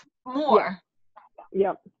half. More.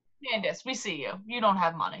 Yep. Candace, we see you. You don't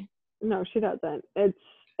have money. No, she doesn't.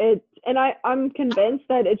 And I'm convinced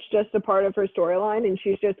that it's just a part of her storyline, and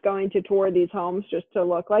she's just going to tour these homes just to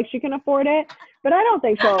look like she can afford it. But I don't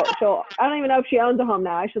think she'll I don't even know if she owns a home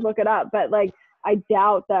now. I should look it up. But like, I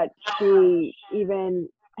doubt that she even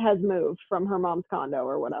has moved from her mom's condo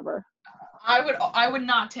or whatever. I would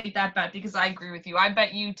not take that bet, because I agree with you. I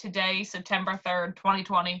bet you today, September 3rd,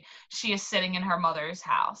 2020, she is sitting in her mother's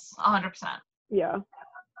house. 100%. Yeah,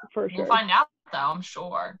 for sure. We'll find out, though, I'm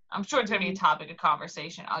sure. I'm sure it's going to be a topic of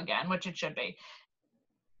conversation again, which it should be.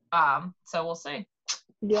 So we'll see.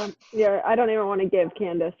 Yeah. I don't even want to give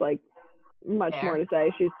Candace like much more to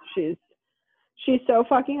say. She's so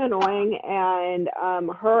fucking annoying, and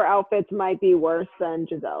her outfits might be worse than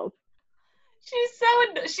Giselle's.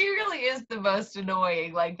 She really is the most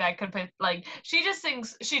annoying. Like, that could be, like, she just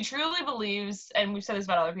thinks, she truly believes, and we've said this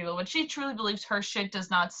about other people, but she truly believes her shit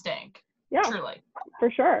does not stink. Yeah, truly,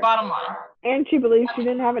 for sure. Bottom line. And she believes she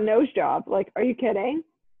didn't have a nose job. Like, are you kidding?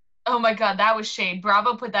 Oh my God, that was shade.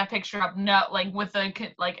 Bravo put that picture up, no, like, with the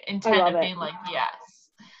like intent of being like, yes,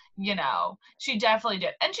 you know, she definitely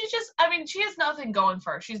did. And she just, I mean, she has nothing going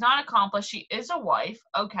for her. She's not accomplished. She is a wife,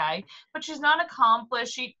 okay, but she's not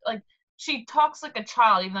accomplished. She talks like a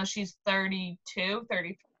child, even though she's 32,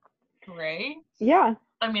 33. Yeah.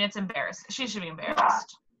 I mean, it's embarrassing. She should be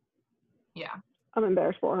embarrassed. Yeah. I'm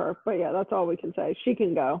embarrassed for her, but yeah, that's all we can say. She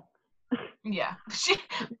can go. Yeah.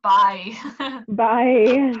 Bye.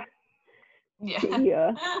 Bye.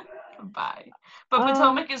 Yeah. Bye. But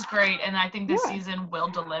Potomac is great, and I think this season will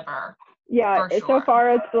deliver. Yeah, sure. So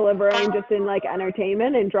far it's delivering just in like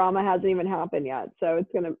entertainment, and drama hasn't even happened yet. So it's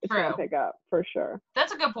gonna pick up for sure.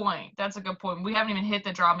 That's a good point. We haven't even hit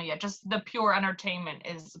the drama yet. Just the pure entertainment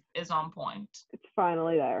is on point. It's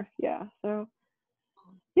finally there. Yeah. So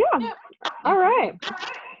yeah. All right.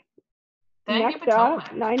 Next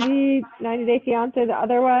up, 90 Day Fiance the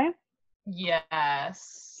other way.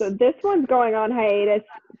 Yes. So this one's going on hiatus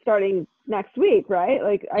starting next week, right?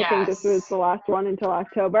 Like, I think this was the last one until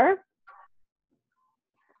October.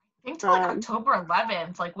 I think till like October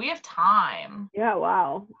 11th. Like, we have time. Yeah,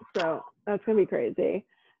 wow. So that's gonna be crazy.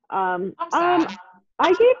 I'm sad.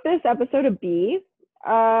 I gave this episode a B.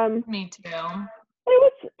 Me too. It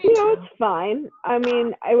was, it's fine. I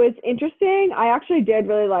mean, it was interesting. I actually did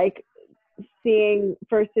really like seeing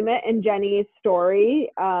for Sumit and Jenny's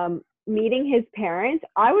story, meeting his parents.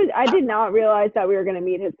 I did not realize that we were going to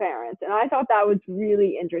meet his parents, and I thought that was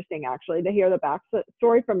really interesting, actually, to hear the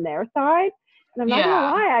backstory from their side. And I'm not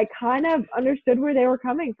gonna lie, I kind of understood where they were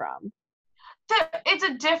coming from. It's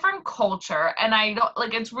a different culture, and I don't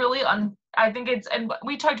like. It's really I think it's, and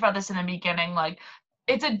we talked about this in the beginning. Like,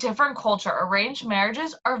 it's a different culture. Arranged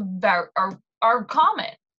marriages are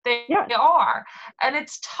common. They are, and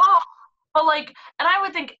it's tough. But like, and I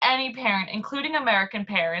would think any parent, including American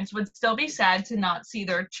parents, would still be sad to not see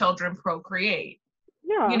their children procreate.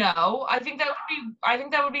 Yeah. You know, I think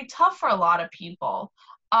that would be tough for a lot of people.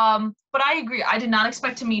 But I agree. I did not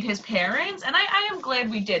expect to meet his parents, and I am glad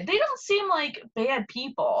we did. They don't seem like bad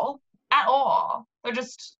people at all. They're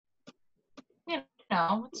just,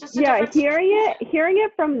 it's just a hearing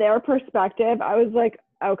it from their perspective, I was like,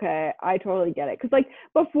 okay, I totally get it. Because like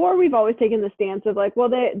before, we've always taken the stance of like, well,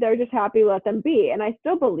 they're just happy, let them be, and I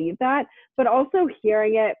still believe that. But also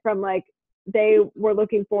hearing it from like, they were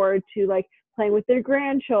looking forward to like playing with their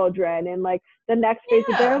grandchildren and like the next phase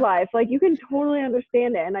of their life, like you can totally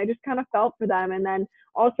understand it. And I just kind of felt for them. And then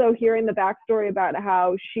also hearing the backstory about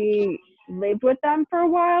how she lived with them for a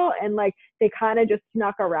while and like they kind of just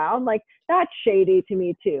snuck around, like that's shady to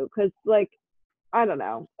me too. Cause like, I don't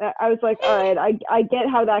know. I was like, all right, I get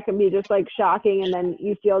how that can be just like shocking and then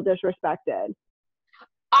you feel disrespected.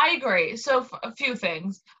 I agree. So a few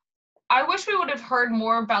things. I wish we would have heard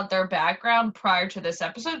more about their background prior to this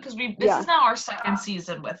episode, because this is now our second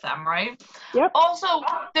season with them, right? Yep. Also,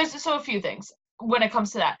 there's a few things when it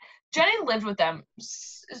comes to that. Jenny lived with them.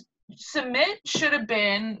 Sumit should have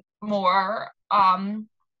been more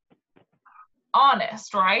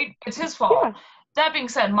honest, right? It's his fault. Yeah. That being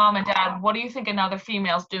said, Mom and Dad, what do you think another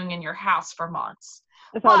female's doing in your house for months?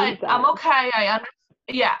 But I'm okay.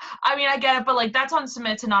 Yeah, I mean, I get it, but like that's on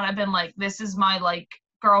Sumit to not have been like, this is my like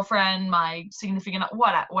girlfriend, my significant,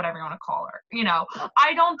 whatever you want to call her. You know,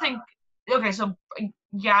 I don't think. Okay, so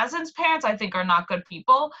Yazin's parents, I think, are not good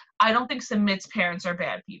people. I don't think Sumit's parents are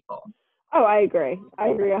bad people. Oh, I agree. I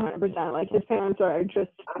agree 100%. Like his parents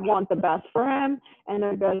just want the best for him, and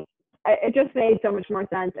are just it just made so much more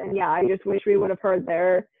sense. And yeah, I just wish we would have heard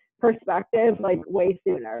their perspective like way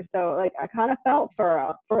sooner. So like I kind of felt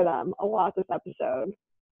for them a lot this episode.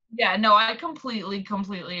 Yeah, no, I completely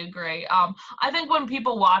agree. I think when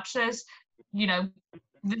people watch this, you know,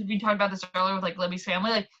 we talked about this earlier with like Libby's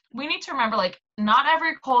family, like we need to remember like not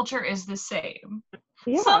every culture is the same.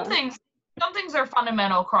 Yeah. Some things are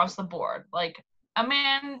fundamental across the board. Like a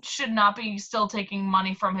man should not be still taking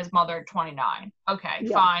money from his mother at 29. Okay,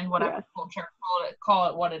 fine, whatever culture, call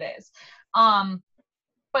it what it is.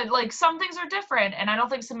 But like some things are different, and I don't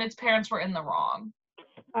think Sumit's parents were in the wrong.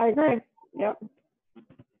 I agree. Yep.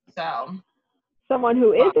 So someone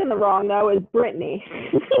who is in the wrong though is Brittany.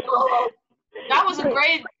 That was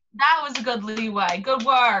a good leeway. Good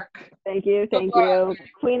work. Thank you.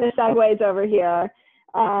 Queen of segues over here.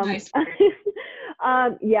 Nice.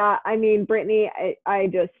 Yeah, I mean, Brittany,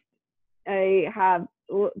 I have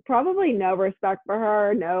probably no respect for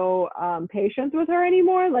her, no patience with her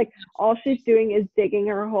anymore. Like all she's doing is digging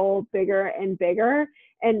her hole bigger and bigger.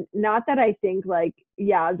 And not that I think like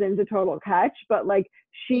Yazin's a total catch, but like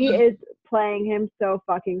she is playing him so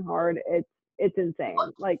fucking hard. It's insane.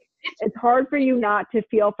 Like it's hard for you not to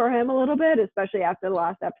feel for him a little bit, especially after the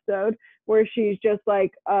last episode where she's just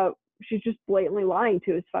like she's just blatantly lying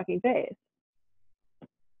to his fucking face.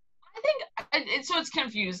 I think so. It's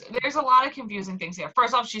confused. There's a lot of confusing things here.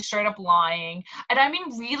 First off, she's straight up lying, and I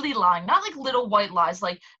mean really lying, not like little white lies.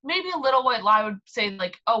 Like maybe a little white lie would say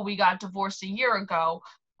like, "Oh, we got divorced a year ago,"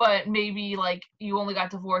 but maybe like you only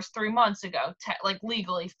got divorced 3 months ago, like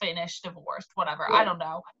legally finished divorced, whatever. Yeah. I don't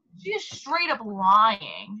know. She is straight up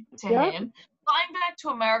lying to him, flying back to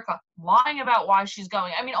America, lying about why she's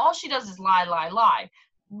going. I mean, all she does is lie.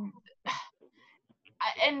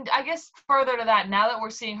 And I guess further to that, now that we're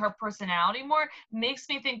seeing her personality more, makes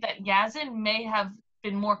me think that Yazin may have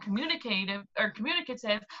been more communicative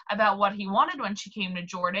about what he wanted when she came to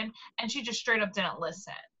Jordan, and she just straight up didn't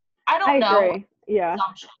listen. I don't know. Agree. Yeah.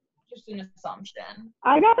 Just an assumption.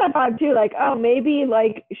 I got that vibe too. Like, oh, maybe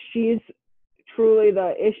like she's truly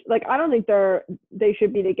the issue. Like, I don't think they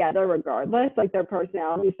should be together regardless. Like, their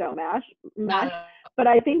personalities don't match. But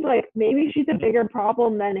I think like maybe she's a bigger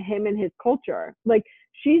problem than him and his culture. Like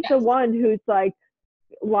she's the one who's like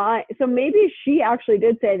lying. So maybe she actually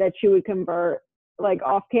did say that she would convert like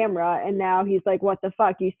off camera, and now he's like, what the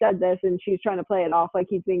fuck, you said this, and she's trying to play it off like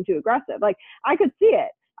he's being too aggressive. Like I could see it.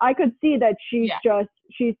 I could see that she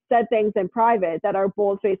said things in private that are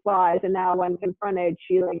bold-faced lies, and now when confronted,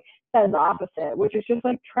 she like says the opposite, which is just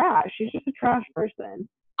like trash. She's just a trash person.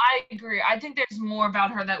 I agree. I think there's more about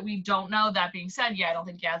her that we don't know. That being said, I don't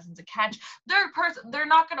think Yazin's a catch. They're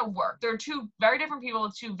not going to work. They're two very different people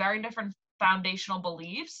with two very different foundational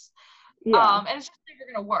beliefs. Yeah. And it's just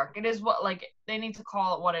never going to work. It is what, like, they need to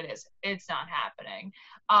call it what it is. It's not happening.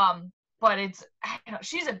 But it's,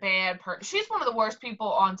 she's a bad person. She's one of the worst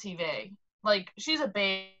people on TV. Like, she's a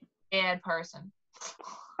bad person.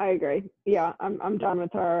 I agree. Yeah, I'm done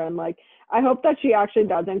with her. And, like, I hope that she actually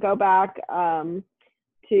doesn't go back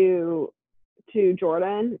to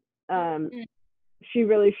Jordan. She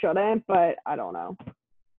really shouldn't, but I don't know.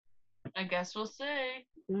 I guess we'll see.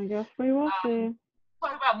 I guess we will see.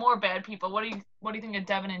 Talk about more bad people. What do you think of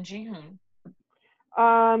Devin and Jihoon?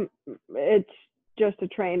 It's just a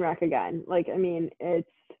train wreck again. Like, I mean, it's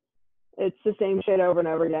the same shit over and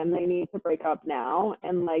over again. They need to break up now,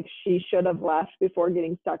 and like she should have left before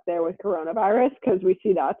getting stuck there with coronavirus, because we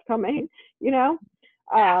see that's coming, you know.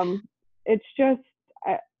 It's just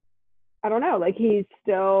I don't know, like he's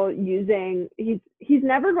still using, he's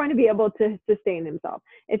never going to be able to sustain himself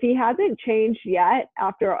if he hasn't changed yet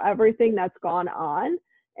after everything that's gone on,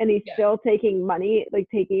 and he's still taking money, like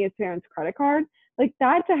taking his parents' credit card. Like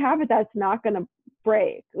that's a habit that's not going to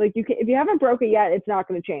break. Like if you haven't broke it yet, it's not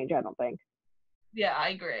going to change, I don't think. Yeah, I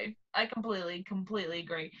agree. I completely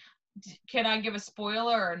agree. Can I give a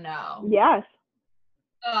spoiler or no? Yes.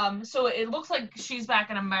 So it looks like she's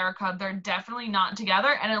back in America. They're definitely not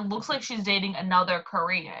together, and it looks like she's dating another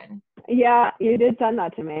Korean. Yeah, you did send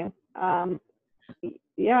that to me.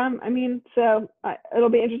 Yeah, I mean, so it'll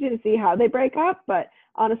be interesting to see how they break up, but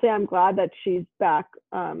honestly, I'm glad that she's back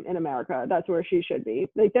in America. That's where she should be.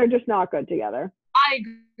 Like, they're just not good together. I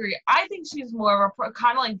agree. I think she's more of a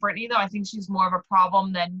kind of like Brittany, though. I think she's more of a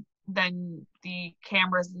problem than the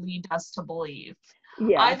cameras lead us to believe.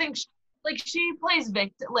 Yeah. I think she plays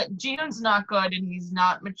victim. Like, Jihoon's not good, and he's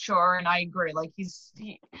not mature, and I agree. Like, he's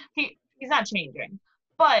not changing.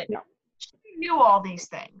 But she knew all these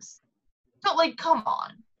things. So, like, come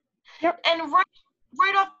on. Yep. And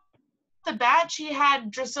right off the bat, she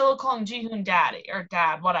had Drusilla calling Jihoon daddy, or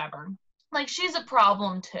dad, whatever. Like, she's a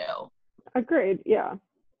problem, too. Agreed, yeah.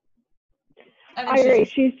 I agree.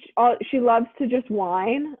 She loves to just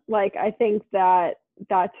whine. Like, I think that's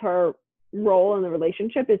her role in the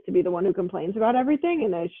relationship, is to be the one who complains about everything,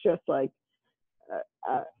 and it's just like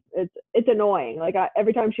it's annoying. Like,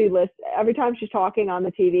 every time she's talking on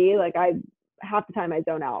the TV, like, half the time I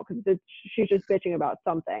zone out because she's just bitching about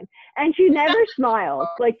something, and she never smiles.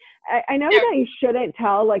 Like, I know that you shouldn't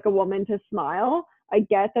tell like a woman to smile. I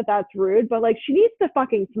get that that's rude, but like, she needs to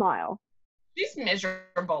fucking smile. She's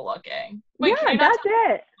miserable looking. Wait, yeah, that's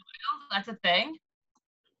it. That's a thing?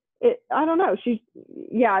 I don't know.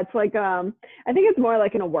 It's like, I think it's more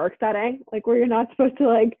like in a work setting, like where you're not supposed to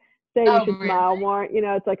like say you should smile more. You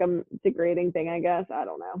know, it's like a degrading thing, I guess. I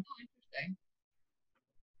don't know. Interesting.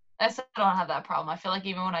 I still don't have that problem. I feel like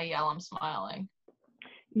even when I yell, I'm smiling.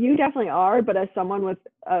 You definitely are, but as someone with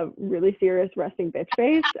a really serious resting bitch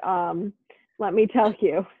face, let me tell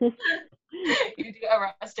you. You do have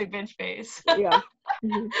a resting bitch face. Yeah.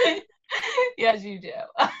 Mm-hmm. Yes, you do.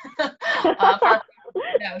 I think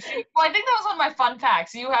that was one of my fun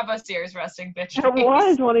facts. You have a serious resting bitch face. That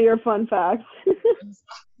was one of your fun facts.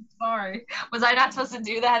 Sorry. Was I not supposed to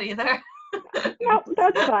do that either? No,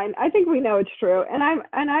 that's fine. I think we know it's true, and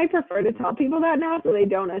I prefer to tell people that now, so they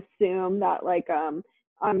don't assume that like I'm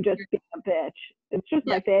just being a bitch. It's just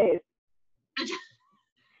my face.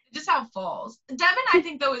 Just how it falls. Devin, I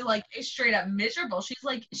think though, is straight up miserable. She's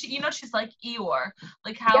like, she's like Eeyore.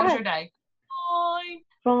 Like, how was your day? Fine.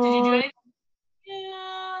 Did you do anything?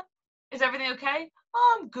 Yeah. Is everything okay?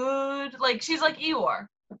 I'm good. Like, she's like Eeyore.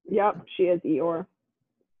 Yep, she is Eeyore.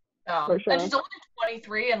 For sure. And she's only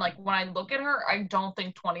 23, and like when I look at her, I don't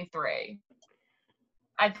think 23.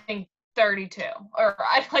 I think 32, or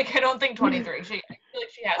I don't think 23. I feel like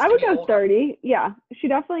she has. I would go older. 30. Yeah, she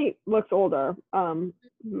definitely looks older.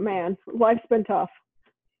 Man, life's been tough.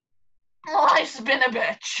 Life's been a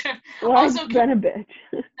bitch. Life's been a bitch.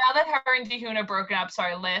 Now that her and Dihun are broken up,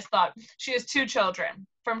 last thought. She has 2 children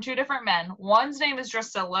from 2 different men. One's name is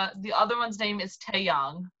Drusilla. The other one's name is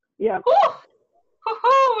Taeyong. Yeah.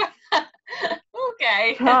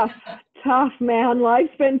 Okay. Tough, man.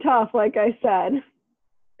 Life's been tough, like I said.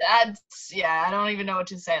 I don't even know what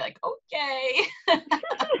to say. Like, okay.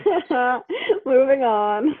 Moving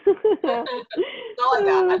on. That's all I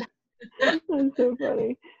got. That's so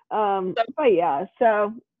funny. But yeah,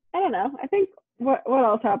 so I don't know. I think what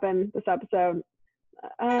else happened this episode?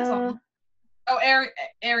 Ari,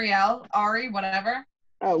 whatever.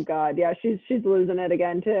 Oh God, yeah, she's losing it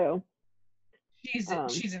again too. She's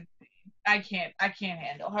insane. I can't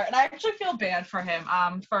handle her, and I actually feel bad for him.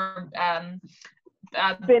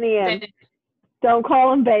 Finian. Don't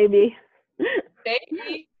call him baby.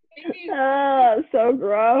 Baby. Oh, so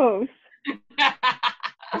gross.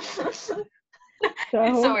 It's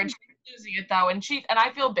so weird. She's losing it though, and I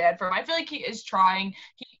feel bad for him. I feel like he is trying.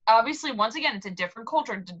 He obviously, once again, it's a different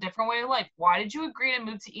culture, it's a different way of life. Why did you agree to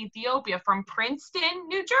move to Ethiopia from Princeton,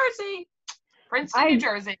 New Jersey? New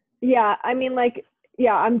Jersey. Yeah, I mean, like,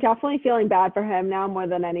 yeah, I'm definitely feeling bad for him now more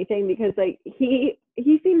than anything, because like he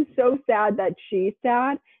seems so sad that she's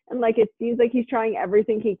sad, and like it seems like he's trying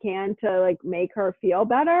everything he can to like make her feel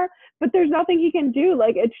better, but there's nothing he can do.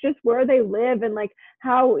 Like, it's just where they live and like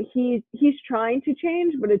how he's trying to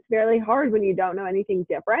change, but it's very hard when you don't know anything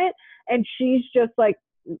different. And she's just like,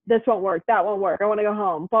 this won't work, that won't work, I want to go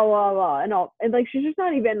home, blah blah blah, and like she's just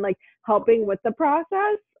not even like helping with the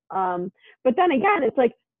process. But then again, it's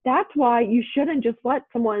like, that's why you shouldn't just let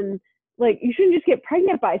someone, like, you shouldn't just get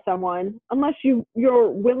pregnant by someone unless you're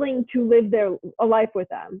willing to live a life with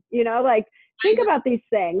them. You know, like, think about these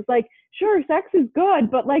things. Like, sure, sex is good,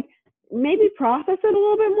 but like maybe process it a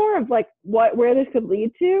little bit more of like where this could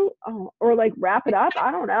lead to, or like wrap it up.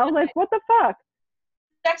 I don't know. Like, what the fuck?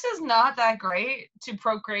 Sex is not that great to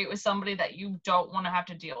procreate with somebody that you don't want to have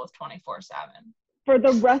to deal with 24/7 for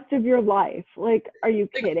the rest of your life. Like, are you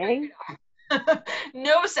kidding?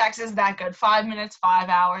 No sex is that good. 5 minutes, 5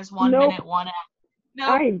 hours, 1 minute, 1 hour. No,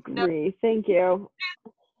 I agree. No. Thank you.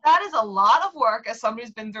 That is a lot of work as somebody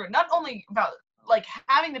who's been through it. Not only about like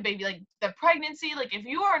having the baby, like the pregnancy. Like, if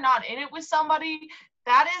you are not in it with somebody,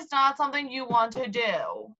 that is not something you want to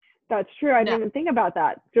do. That's true. I didn't even think about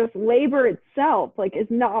that. Just labor itself, like, is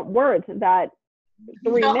not worth that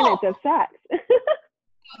 3 minutes of sex.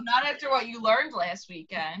 Not after what you learned last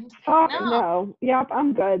weekend. Oh, no. Yep,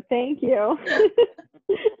 I'm good. Thank you.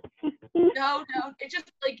 No. It's just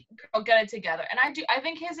like, girl, get it together. And I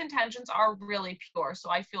think his intentions are really pure, so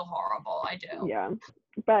I feel horrible. I do. Yeah.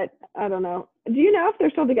 But I don't know. Do you know if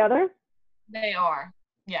they're still together? They are.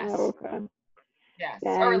 Yes. Oh, okay. Yes.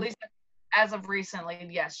 Dang. Or at least as of recently,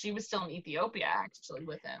 yes. She was still in Ethiopia, actually,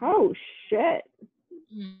 with him. Oh, shit.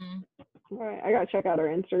 Mm-hmm. All right, I gotta check out her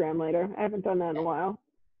Instagram later. I haven't done that in a while.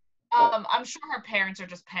 I'm sure her parents are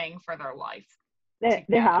just paying for their life. They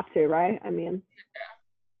have to, right? I mean,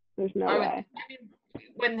 there's no way. I mean,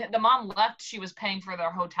 when the mom left, she was paying for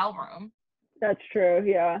their hotel room. That's true,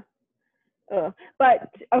 yeah. But,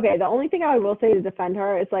 okay, the only thing I will say to defend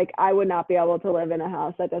her is, like, I would not be able to live in a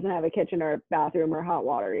house that doesn't have a kitchen or a bathroom or hot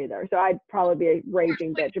water either. So I'd probably be a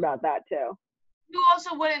raging bitch about that, too. You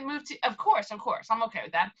also wouldn't move to, of course, I'm okay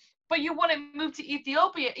with that. But you wouldn't move to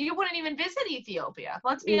Ethiopia. You wouldn't even visit Ethiopia.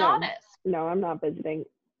 Let's be honest. No, I'm not visiting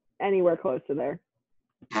anywhere close to there.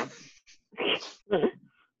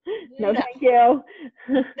 No, thank you.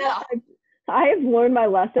 No. I have learned my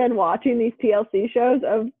lesson watching these TLC shows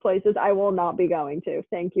of places I will not be going to.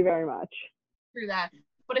 Thank you very much. Through that.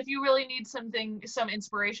 But if you really need some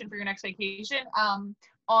inspiration for your next vacation,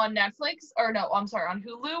 on Netflix, or no, I'm sorry, on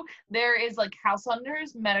Hulu, there is like House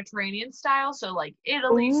Hunters, Mediterranean style. So like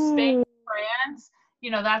Italy, Spain, France,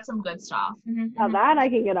 that's some good stuff. Now that I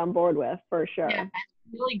can get on board with for sure. Yeah,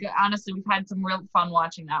 really good. Honestly, we've had some real fun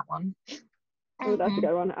watching that one. Oh, that's a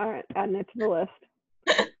good one. All right, adding it to the list.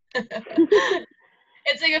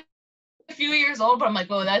 It's like a few years old, but I'm like,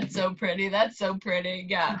 oh, that's so pretty. That's so pretty.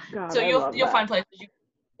 Yeah. Oh, God, so you'll find places.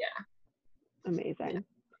 Amazing.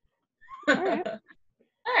 All right.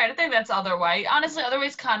 All right. I think that's Other Way. Honestly, Other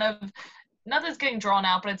Way's kind of, not that it's getting drawn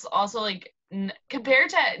out, but it's also like compared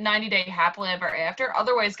to 90 Day Happily Ever After,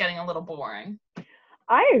 Other Way's getting a little boring.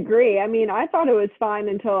 I agree. I mean, I thought it was fine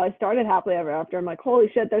until I started Happily Ever After. I'm like,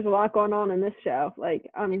 holy shit, there's a lot going on in this show. Like,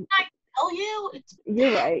 I tell you,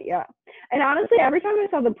 you're right, yeah. And honestly, every time I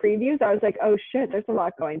saw the previews, I was like, oh shit, there's a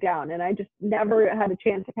lot going down, and I just never had a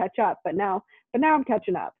chance to catch up. But now I'm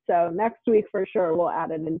catching up. So next week for sure, we'll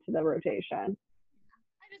add it into the rotation.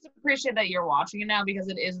 I just appreciate that you're watching it now because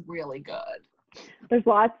it is really good. There's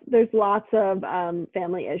lots of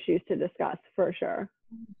family issues to discuss for sure.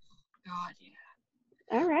 God,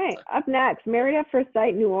 yeah. All right. Up next, Married at First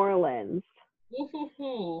Sight, New Orleans.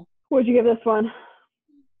 Woo-hoo-hoo. What'd you give this one?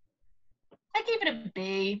 I gave it a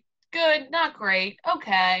B. Good, not great.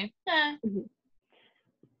 Okay.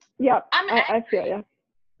 Yep. I feel you.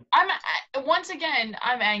 Once again,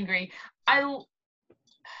 I'm angry. I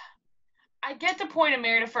get the point of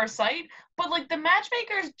Married at First Sight, but like the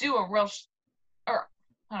matchmakers do a real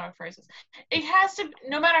I don't know how to phrase this. It has to,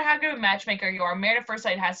 no matter how good of a matchmaker you are, Married at First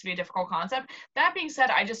Sight has to be a difficult concept. That being said,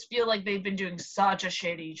 I just feel like they've been doing such a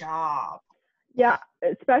shitty job. Yeah,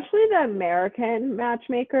 especially the American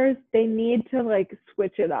matchmakers, they need to like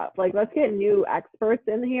switch it up. Like, let's get new experts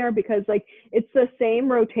in here because like it's the same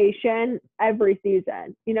rotation every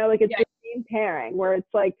season. Like it's the same pairing where it's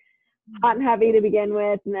like hot and heavy to begin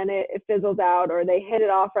with, and then it fizzles out, or they hit it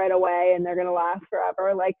off right away and they're gonna last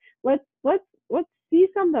forever. Like let's see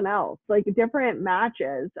something else, like different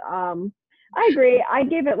matches. I agree. I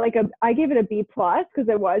gave it a B+ because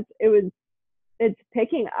it's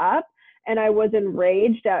picking up, and I was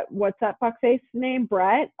enraged at what's that fuckface's name,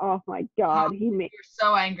 Brett. Oh my God, you're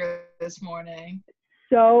so angry this morning.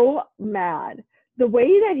 So mad. The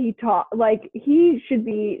way that he talked, like he should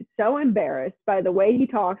be so embarrassed by the way he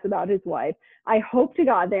talks about his wife. I hope to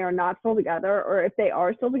God they are not still together, or if they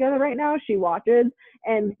are still together right now, she watches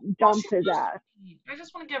and dumps his ass. I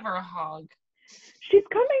just want to give her a hug. She's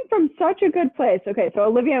coming from such a good place. Okay, so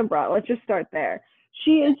Olivia and Brett, let's just start there.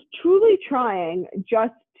 She is truly trying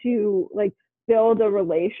just to like build a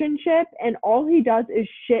relationship, and all he does is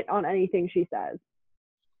shit on anything she says.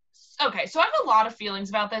 Okay, so I have a lot of feelings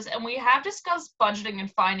about this, and we have discussed budgeting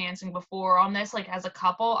and financing before on this, like as a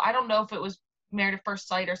couple. I don't know if it was Married at First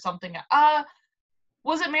Sight or something.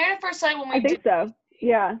 Was it Married at First Sight when we I think so.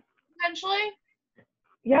 Yeah. Eventually?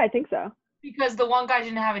 Yeah, I think so. Because the one guy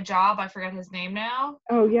didn't have a job. I forget his name now.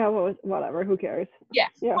 Oh, yeah, whatever. Who cares? Yeah.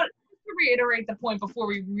 But to reiterate the point before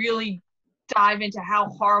we really dive into how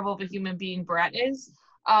horrible of a human being Brett is,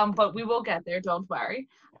 but we will get there, don't worry.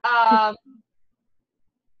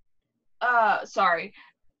 Sorry.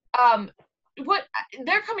 What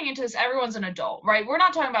they're coming into this, everyone's an adult, right? We're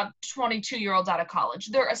not talking about 22-year-olds out of college.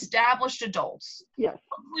 They're established adults. Yes.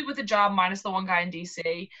 Hopefully with a job, minus the one guy in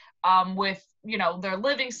DC, with, their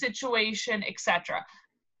living situation, etc.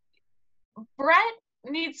 Brett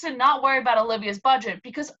needs to not worry about Olivia's budget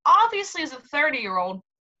because obviously as a 30-year-old,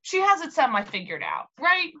 she has it semi-figured out,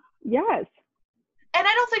 right? Yes. And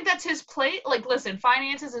I don't think that's his plate. Like, listen,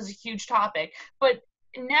 finances is a huge topic, but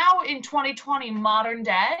now in 2020 modern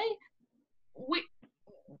day,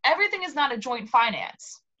 everything is not a joint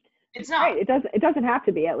finance. It's not. Right. It doesn't have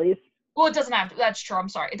to be, at least. Well, it doesn't have to. That's true. I'm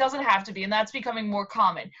sorry. It doesn't have to be, and that's becoming more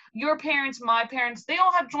common. Your parents, my parents, they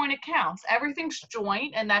all have joint accounts. Everything's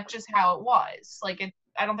joint, and that's just how it was. Like,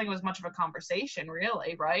 I don't think it was much of a conversation,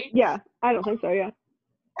 really, right? Yeah, I don't think so, yeah.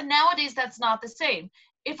 And nowadays, that's not the same.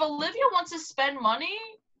 If Olivia wants to spend money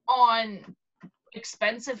on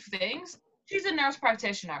expensive things, she's a nurse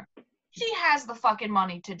practitioner. She has the fucking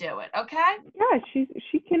money to do it, okay? Yeah,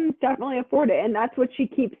 she can definitely afford it, and that's what she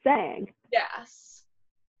keeps saying. Yes.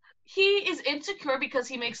 He is insecure because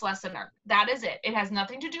he makes less than her. That is it. It has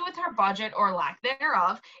nothing to do with her budget or lack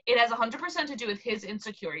thereof. It has 100% to do with his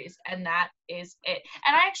insecurities, and that is it.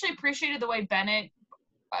 And I actually appreciated the way Bennett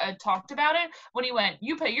talked about it when he went,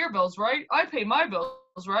 "You pay your bills, right? I pay my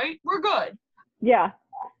bills, right? We're good." Yeah,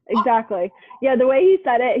 exactly. Yeah, the way he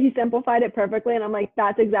said it, he simplified it perfectly, and I'm like,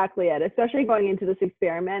 that's exactly it. Especially going into this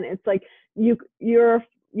experiment, it's like you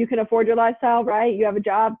can afford your lifestyle, right? You have a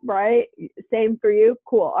job, right? Same for you.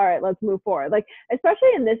 Cool. All right, let's move forward. Like,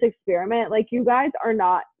 especially in this experiment, like you guys are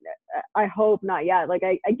not, I hope not yet. Like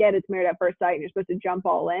I get it's married at first sight and you're supposed to jump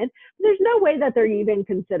all in. But there's no way that they're even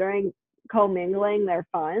considering commingling their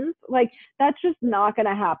funds. Like that's just not going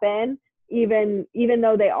to happen, even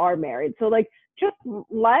though they are married. So like, just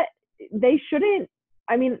they shouldn't,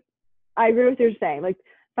 I mean, I agree with what you're saying. Like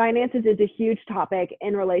finances is a huge topic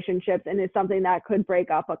in relationships and it's something that could break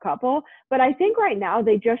up a couple. But I think right now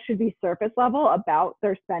they just should be surface level about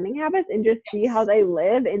their spending habits and just see how they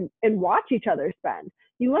live and watch each other spend.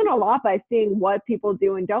 You learn a lot by seeing what people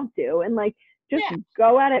do and don't do, and like just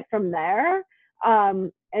go at it from there.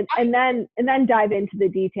 And then dive into the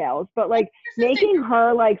details. But like making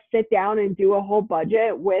her like sit down and do a whole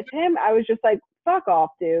budget with him, I was just like, fuck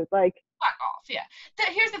off, dude. Like fuck off. Yeah.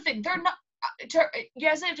 Here's the thing. They're not.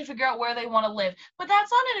 Yes, they have to figure out where they want to live, but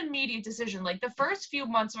that's not an immediate decision. Like the first few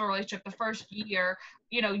months of a relationship, the first year,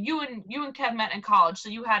 you know, you and Kev met in college, so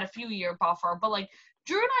you had a few year buffer. But like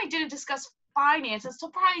Drew and I didn't discuss finances till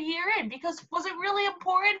probably a year in, because was it really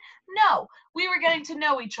important? No, we were getting to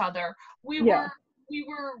know each other. We were,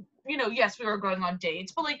 you know, yes, we were going on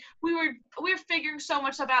dates, but like we were figuring so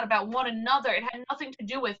much stuff out about one another. It had nothing to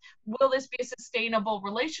do with, will this be a sustainable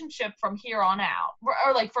relationship from here on out,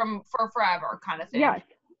 or like for forever kind of thing. Yes.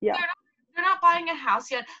 Yeah. They're not buying a house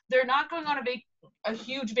yet. They're not going on a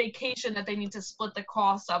huge vacation that they need to split the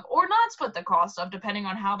cost of, or not split the cost of, depending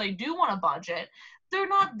on how they do want to budget. They're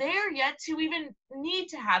not there yet to even need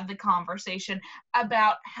to have the conversation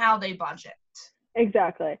about how they budget.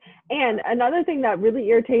 Exactly. And another thing that really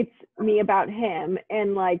irritates me about him,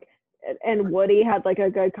 and Woody had like a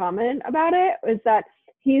good comment about it, is that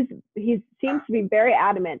he seems to be very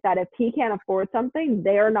adamant that if he can't afford something,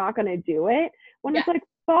 they are not going to do it. When it's like,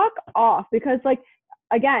 fuck off, because like,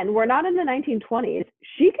 again, we're not in the 1920s.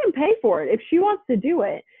 She can pay for it. If she wants to do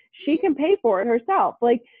it, she can pay for it herself.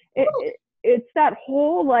 Like it's that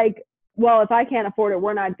whole like, well, if I can't afford it,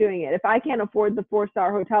 we're not doing it. If I can't afford the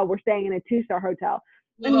 4-star hotel, we're staying in a 2-star hotel.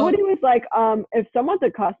 And Woody was like, if someone's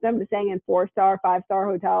accustomed to staying in 4-star, 5-star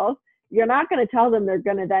hotels, you're not going to tell them they're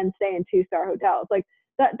going to then stay in 2-star hotels. Like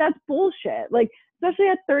that's bullshit. Like, especially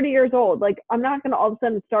at 30 years old, like I'm not going to all of a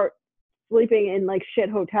sudden start sleeping in like shit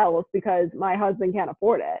hotels because my husband can't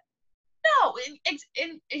afford it. No,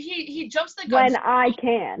 he jumps the gun. When I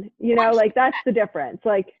can, you know, like that's the difference.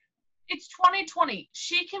 Like, it's 2020.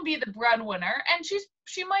 She can be the breadwinner, and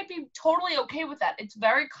she might be totally okay with that. It's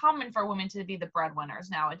very common for women to be the breadwinners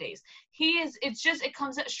nowadays. It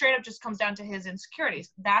comes down to his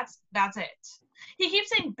insecurities. That's it. He keeps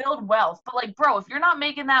saying build wealth, but like, bro, if you're not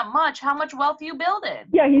making that much, how much wealth are you building?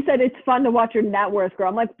 Yeah, he said it's fun to watch your net worth grow.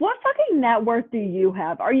 I'm like, what fucking net worth do you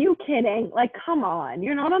have? Are you kidding? Like, come on.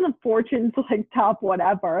 You're not on the Fortune's like top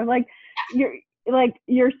whatever. Like,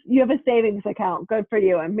 you have a savings account. Good for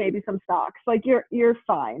you, and maybe some stocks. Like, you're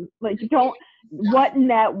fine. Like, you don't. What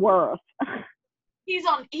net worth? He's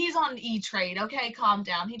on E-Trade. Okay, calm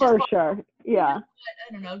down. He just sure. Yeah.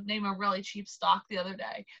 I don't know. Name a really cheap stock the other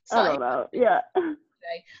day. So, I don't know. Yeah.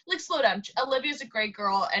 Like, slow down. Olivia's a great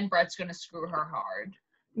girl, and Brett's gonna screw her hard.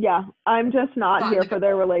 Yeah, I'm just not here for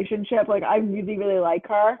their relationship. Like, I really, really like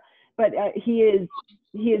her, but he is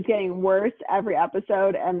getting worse every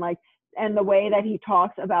episode, and the way that he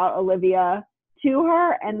talks about Olivia to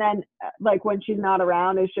her, and then like when she's not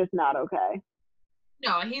around, is just not okay.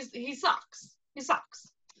 No, he sucks. He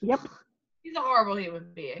sucks. Yep. He's a horrible human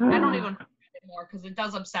being. I don't even anymore because it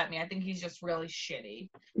does upset me. I think he's just really shitty.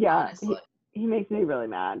 Yeah, he makes me really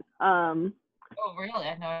mad. Oh, really? I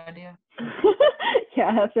had no idea.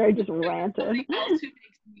 Yeah, that's where I just ranted. Something else who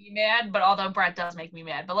makes me mad, but although Brett does make me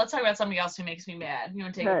mad. But let's talk about something else who makes me mad. You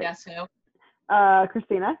want to take a guess who?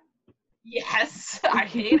 Christina. Yes, I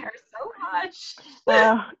hate her so much.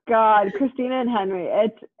 Oh God, Christina and Henry.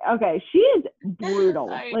 It's okay. She is brutal.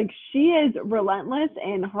 Like, she is relentless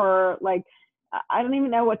in her like I don't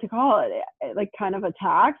even know what to call it, like kind of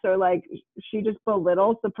attacks, or like she just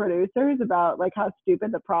belittles the producers about like how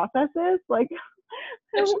stupid the process is. Like,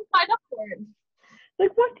 And she signed up for it.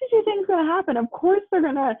 like, what did you think is going to happen? Of course they're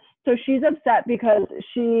going to. So she's upset because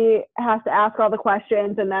she has to ask all the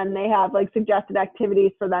questions, and then they have like suggested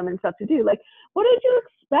activities for them and stuff to do. Like, what did you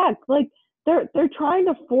expect? Like, they're trying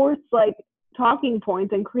to force like talking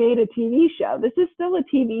points and create a TV show. This is still a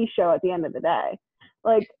TV show at the end of the day.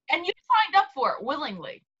 Like, and you signed up for it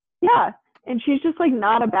willingly. Yeah. And she's just like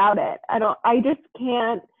not about it. I just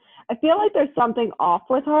can't. I feel like there's something off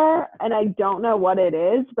with her, and I don't know what it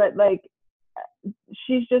is, but like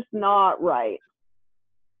she's just not right.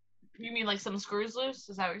 You mean like some screws loose?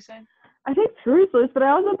 Is that what you're saying? I think screws loose, but I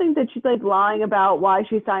also think that she's like lying about why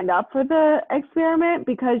she signed up for the experiment,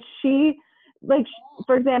 because she, like,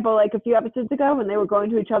 for example, like a few episodes ago when they were going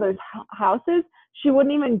to each other's houses, she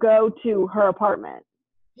wouldn't even go to her apartment.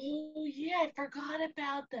 Oh yeah, I forgot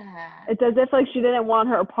about that. It's as if like she didn't want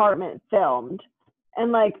her apartment filmed.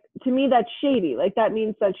 And like, to me, that's shady. Like, that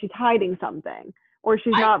means that she's hiding something, or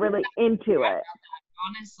she's not really into it.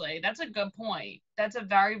 Honestly, that's a good point. That's a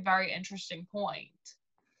very, very interesting point.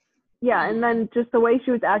 Yeah, and then just the way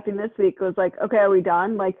she was acting this week was like, okay, are we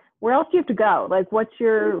done? Like, where else do you have to go? Like, what's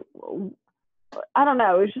your, I don't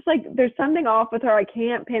know. It's just like, there's something off with her. I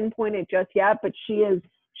can't pinpoint it just yet, but she's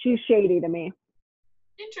shady to me.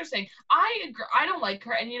 Interesting. I agree. I don't like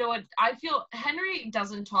her. And you know what? I feel Henry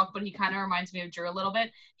doesn't talk, but he kind of reminds me of Drew a little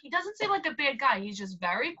bit. He doesn't seem like a bad guy. He's just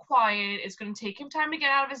very quiet. It's going to take him time to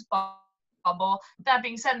get out of his bubble. That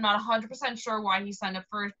being said, I'm not 100% sure why he signed up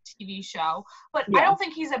for a TV show. But I don't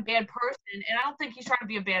think he's a bad person, and I don't think he's trying to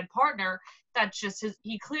be a bad partner. That's just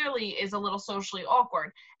he clearly is a little socially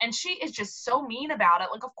awkward. And she is just so mean about it.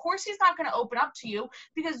 Like, of course he's not going to open up to you,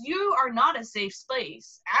 because you are not a safe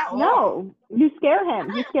space at all. No, you scare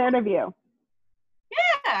him. He's scared of you.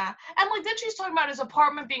 Yeah. And like then she's talking about his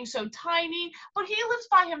apartment being so tiny, but he lives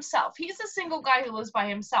by himself. He's a single guy who lives by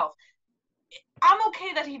himself. I'm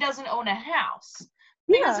okay that he doesn't own a house,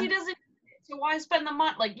 because he doesn't. So why spend the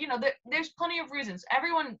money? Like, you know, there's plenty of reasons.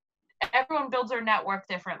 Everyone builds their network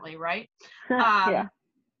differently, right? Yeah.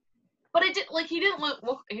 But it did, like, he didn't look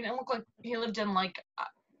like he lived in like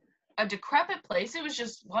a decrepit place. It was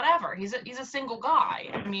just whatever. He's a single guy.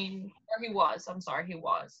 I mean, or he was. I'm sorry, he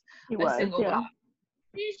was a single guy.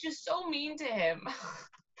 He's just so mean to him.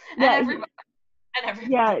 And everybody.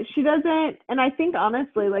 Yeah, she doesn't, and I think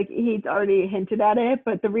honestly, like, he's already hinted at it,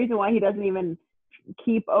 but the reason why he doesn't even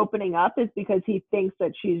keep opening up is because he thinks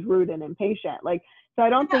that she's rude and impatient. Like, so I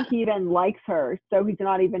don't think he even likes her, so he's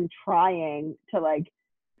not even trying to like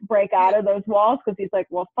break out of those walls, because he's like,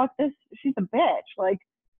 well, fuck this, she's a bitch. Like,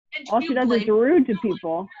 all she does is rude to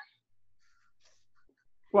people.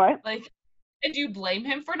 What? Like, and do you blame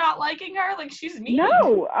him for not liking her? Like, she's mean.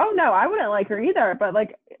 No. Oh, no, I wouldn't like her either. But,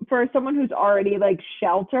 like, for someone who's already, like,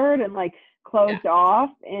 sheltered and, like, closed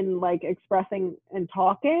off in, like, expressing and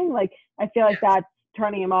talking, like, I feel like that's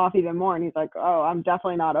turning him off even more. And he's like, oh, I'm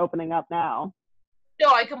definitely not opening up now.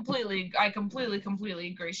 No, I completely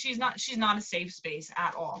agree. She's not a safe space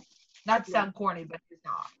at all. That sounds corny, but it's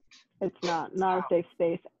not. It's not a safe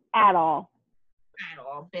space at all. At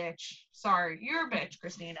all, bitch. Sorry, you're a bitch,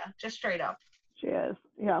 Christina. Just straight up. She is,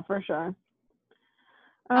 yeah, for sure.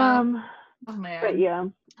 Oh man. But yeah,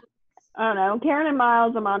 I don't know. Karen and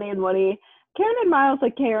Miles, Amani and Woody. Karen and Miles,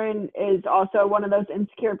 like, Karen is also one of those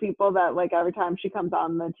insecure people that, like, every time she comes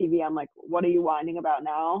on the TV, I'm like, what are you whining about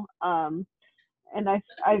now? And I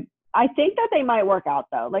think that they might work out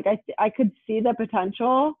though. Like, I could see the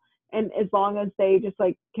potential, and as long as they just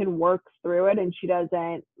like can work through it, and she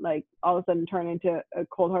doesn't like all of a sudden turn into a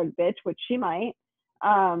cold-hearted bitch, which she might.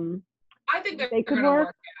 I think they could work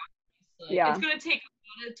out. Yeah, it's gonna take a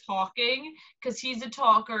lot of talking, because he's a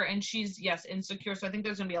talker and she's insecure. So I think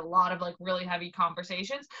there's gonna be a lot of like really heavy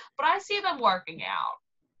conversations. But I see them working out.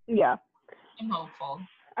 Yeah, I'm hopeful.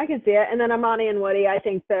 I can see it. And then Amani and Woody, I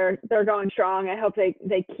think they're going strong. I hope they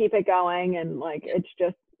keep it going, and like it's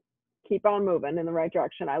just keep on moving in the right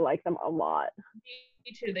direction. I like them a lot.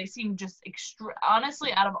 Me too. They seem just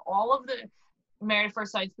honestly, out of all of the Married at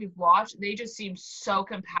First Sights we've watched, they just seem so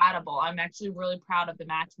compatible. I'm actually really proud of the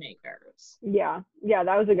matchmakers. Yeah,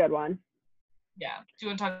 that was a good one. Yeah. Do you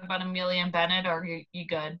want to talk about Amelia and Bennett, or are you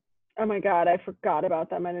good? Oh my God, I forgot about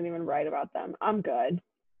them. I didn't even write about them. I'm good.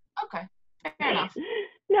 Okay, fair enough.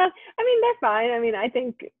 No, I mean, they're fine. I mean, I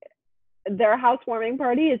think their housewarming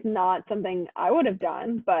party is not something I would have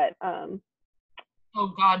done, but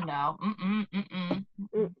oh God, no.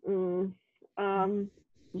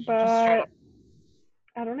 But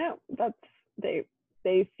I don't know.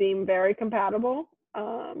 They seem very compatible.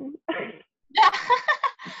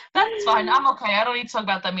 That's fine. I'm okay. I don't need to talk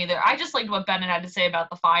about them either. I just liked what Bennett had to say about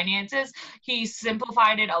the finances. He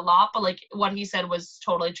simplified it a lot, but like what he said was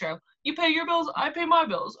totally true. You pay your bills, I pay my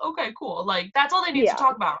bills. Okay, cool. Like that's all they need to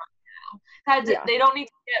talk about right now. They don't need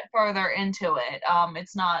to get further into it.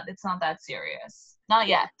 It's not that serious. Not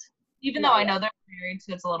yet. Even though I know they're married,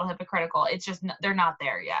 so it's a little hypocritical. It's just they're not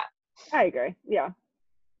there yet. I agree. Yeah.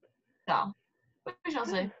 So we shall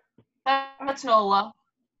see. That's Nola.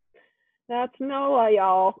 That's Nola,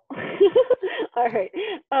 y'all. All right.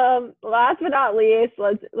 Last but not least,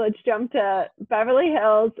 let's jump to Beverly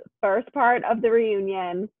Hills, first part of the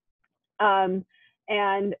reunion. And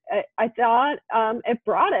I thought it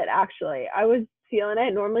brought it, actually. I was feeling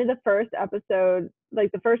it. Normally the first episode,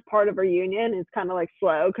 like the first part of reunion is kind of like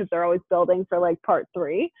slow because they're always building for like part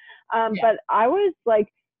 3. But I was like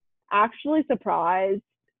actually surprised.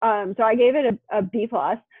 So I gave it a B+.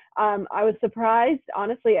 I was surprised,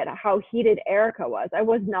 honestly, at how heated Erica was. I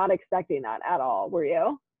was not expecting that at all. Were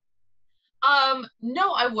you?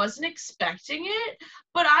 No, I wasn't expecting it,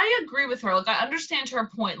 but I agree with her. Like, I understand her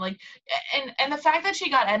point. Like, and the fact that she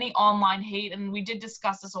got any online hate, and we did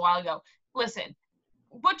discuss this a while ago. Listen,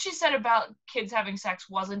 what she said about kids having sex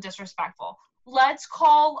wasn't disrespectful. Let's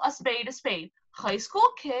call a spade a spade. High school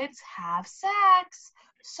kids have sex.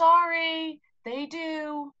 Sorry, they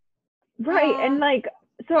do. Right, and like,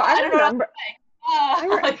 so I remember.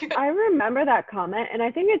 I remember that comment, and I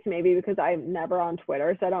think it's maybe because I'm never on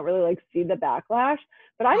Twitter, so I don't really like see the backlash.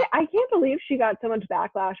 But I can't believe she got so much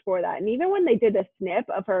backlash for that. And even when they did a snip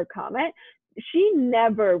of her comment, she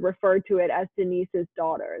never referred to it as Denise's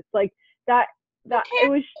daughters. Like that it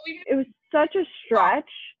was such a stretch,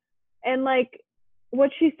 and like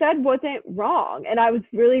what she said wasn't wrong. And I was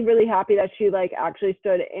really, really happy that she like actually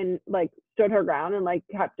stood her ground and like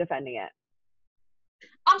kept defending it.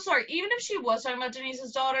 I'm sorry, even if she was talking about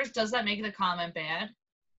Denise's daughters, does that make the comment bad?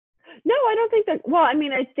 No, I don't think that. Well, I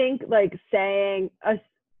mean, I think like saying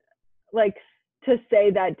to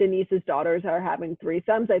say that Denise's daughters are having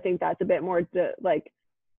threesomes, I think that's a bit more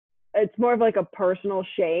it's more of like a personal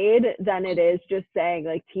shade than it is just saying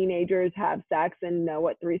like teenagers have sex and know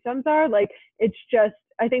what threesomes are. Like, it's just,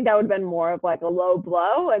 I think that would have been more of like a low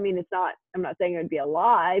blow. I mean, I'm not saying it would be a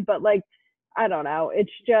lie, but like, I don't know.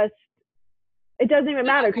 It's just, it doesn't even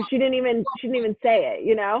matter because she didn't even say it,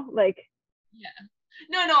 you know? Like, yeah.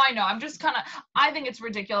 No, I know. I'm just I think it's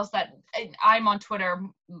ridiculous that I'm on Twitter,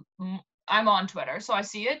 so I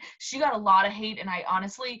see it. She got a lot of hate, and I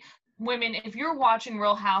honestly, women, if you're watching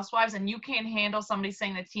Real Housewives and you can't handle somebody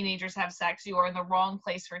saying that teenagers have sex, you are in the wrong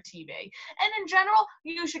place for TV. And in general,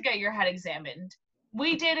 you should get your head examined.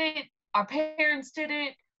 We did it. Our parents did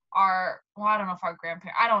it. I don't know if our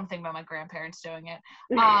grandparents, I don't think about my grandparents doing it.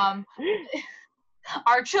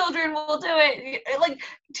 Our children will do it. Like,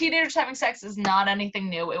 teenagers having sex is not anything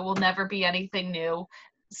new. It will never be anything new.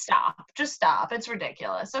 Stop. Just stop. It's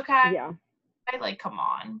ridiculous. Okay? Yeah. Like, come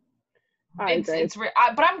on. I agree.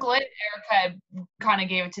 But I'm glad Erica kind of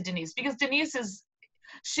gave it to Denise, because Denise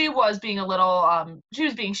she was being a little, she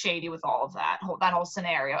was being shady with all of that whole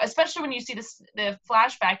scenario, especially when you see the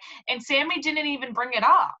flashback, and Sammy didn't even bring it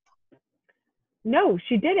up. No,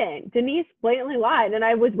 she didn't. Denise blatantly lied, and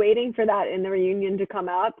I was waiting for that in the reunion to come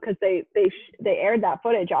up because they aired that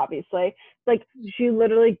footage, obviously. Like, she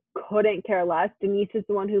literally couldn't care less. Denise is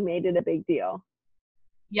the one who made it a big deal.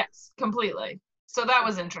 Yes, completely. So that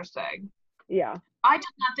was interesting. Yeah. I did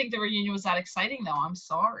not think the reunion was that exciting, though. I'm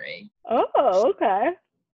sorry. Oh, okay.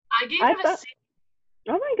 I gave it a C.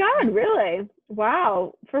 Oh my God, really?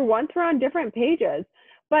 Wow. For once we're on different pages.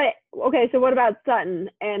 But, okay, so what about Sutton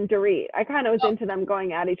and Dorit? I kind of was into them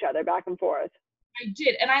going at each other back and forth. I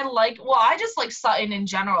did, and I just like Sutton in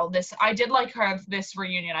general. I did like her this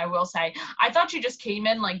reunion, I will say. I thought she just came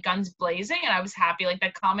in like guns blazing, and I was happy. Like,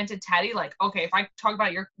 that comment to Teddy, like, okay, if I talk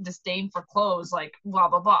about your disdain for clothes, like, blah,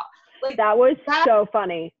 blah, blah. Like, that was so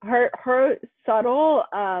funny. Her subtle,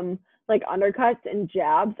 like, undercuts and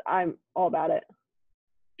jabs, I'm all about it.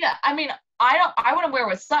 Yeah, I mean, I wouldn't wear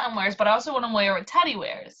what Sutton wears, but I also wouldn't wear what Teddy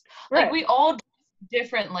wears. Right. Like, we all dress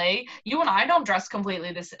differently. You and I don't dress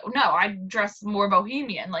completely the same. No, I dress more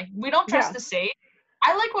bohemian. Like, we don't dress the same.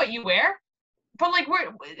 I like what you wear, but like,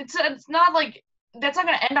 it's not like, that's not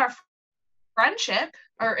gonna end our friendship.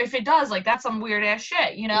 Or if it does, like, that's some weird ass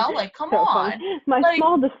shit, you know? Like, come on. Funny. My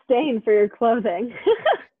small disdain for your clothing.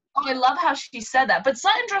 Oh, I love how she said that. But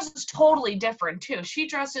Sutton dresses totally different too. She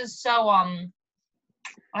dresses so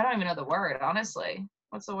I don't even know the word, honestly.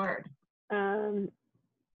 What's the word?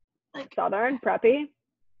 Like Southern, preppy?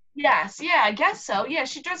 Yes, yeah, I guess so. Yeah,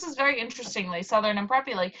 she dresses very interestingly, Southern and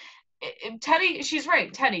preppy. Like, Teddy, she's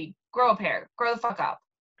right. Teddy, grow a pair. Grow the fuck up.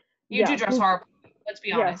 You do dress horrible. Let's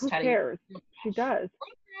be honest, who Teddy. cares? She does.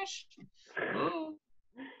 Ooh.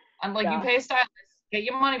 I'm like, you pay a stylist, get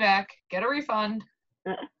your money back, get a refund.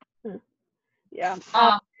 Yeah.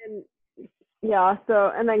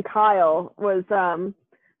 So, and then Kyle was,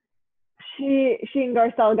 she and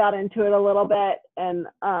Garcelle got into it a little bit, and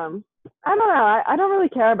I don't know. I don't really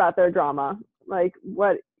care about their drama, like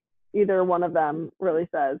what either one of them really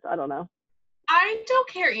says. I don't know. I don't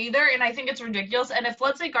care either, and I think it's ridiculous. And if,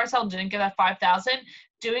 let's say, Garcelle didn't get that 5,000,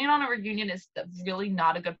 doing it on a reunion is really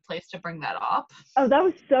not a good place to bring that up. Oh, that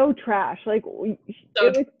was so trash. Like,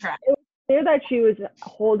 Trash. It was clear that she was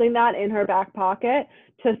holding that in her back pocket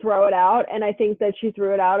to throw it out, and I think that she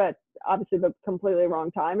threw it out at obviously the completely wrong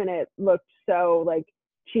time, and it looked so like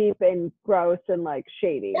cheap and gross and like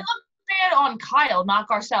shady. It looked bad on Kyle, not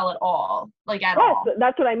Garcelle at all. Like at all.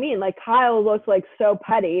 That's what I mean. Like Kyle looked like so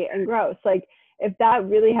petty and gross. Like if that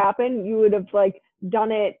really happened, you would have like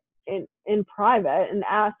done it in private and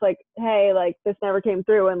asked like, hey, like this never came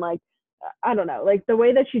through, and like I don't know, like the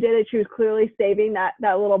way that she did it, she was clearly saving that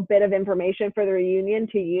little bit of information for the reunion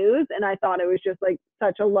to use, and I thought it was just like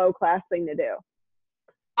such a low class thing to do.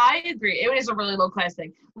 I agree. It is a really low class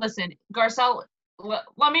thing. Listen, Garcelle,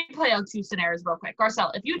 let me play out two scenarios real quick.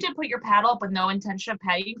 Garcelle, if you did put your paddle up with no intention of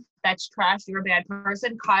paying, that's trash. You're a bad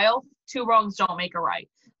person. Kyle, 2 wrongs don't make a right.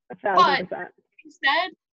 1,000%. But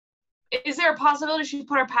instead, is there a possibility she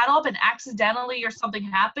put her paddle up and accidentally or something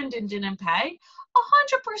happened and didn't pay?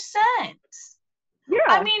 100%. Yeah.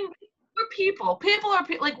 I mean, we're people. People are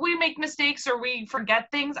like, we make mistakes or we forget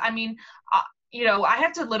things. I mean, you know, I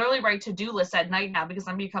have to literally write to-do lists at night now because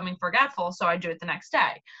I'm becoming forgetful, so I do it the next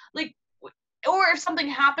day. Like, or if something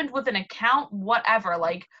happened with an account, whatever.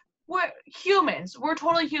 Like, we're humans. We're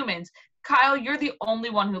totally humans. Kyle, you're the only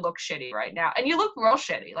one who looks shitty right now. And you look real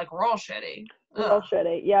shitty. Like, real shitty. Real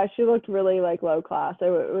shitty. Yeah, she looked really, like, low class. It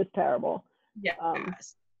was terrible. Yeah.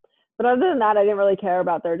 But other than that, I didn't really care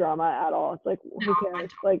about their drama at all. It's like, who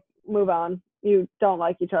cares? Like, move on. You don't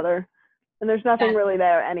like each other. And there's nothing really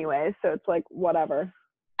there anyway, so it's like, whatever.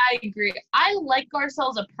 I agree. I like Garcelle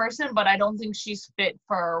as a person, but I don't think she's fit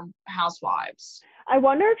for Housewives. I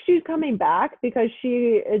wonder if she's coming back because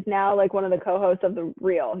she is now like one of the co-hosts of The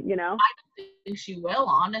Real, you know? I don't think she will,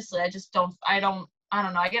 honestly. I don't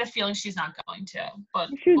know. I get a feeling she's not going to. But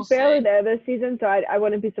she was barely there this season, so I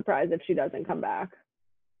wouldn't be surprised if she doesn't come back.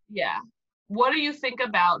 Yeah. What do you think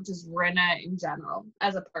about just Rinna in general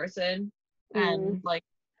as a person and like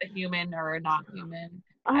a human or not human?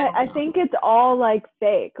 I think it's all like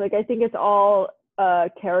fake. Like I think it's all a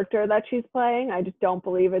character that she's playing. I just don't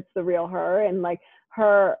believe it's the real her, and like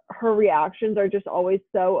her reactions are just always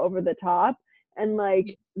so over the top, and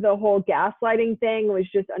like the whole gaslighting thing was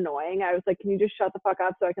just annoying. I was like, can you just shut the fuck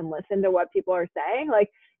up so I can listen to what people are saying?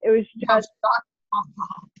 Like it was just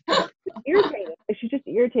irritating. She's just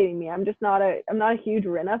irritating me. I'm not a huge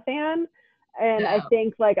Rinna fan. And I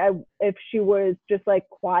think like if she was just like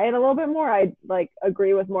quiet a little bit more, I'd like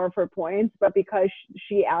agree with more of her points. But because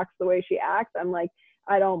she acts the way she acts, I'm like,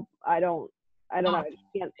 I don't know.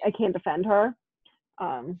 I can't defend her.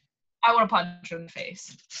 I want to punch her in the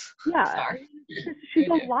face. Yeah, sorry. She's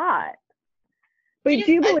a lot. But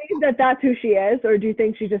do you believe that that's who she is, or do you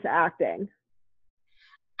think she's just acting?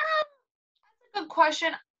 That's a good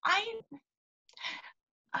question.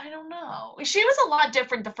 I don't know. She was a lot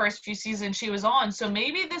different the first few seasons she was on, so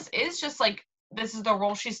maybe this is just like, this is the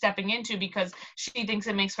role she's stepping into because she thinks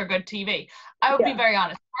it makes for good TV. I would be very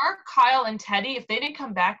honest. Her, Kyle, and Teddy, if they didn't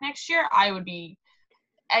come back next year, I would be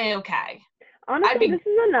A-okay. Honestly, this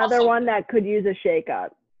is another one that could use a shakeup.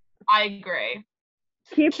 I agree.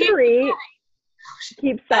 Keep Dorit.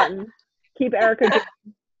 Keep Sutton. Keep Erica.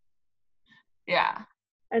 Yeah.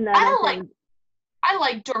 And then I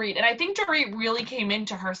like Dorit, and I think Dorit really came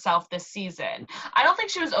into herself this season. I don't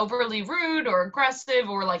think she was overly rude or aggressive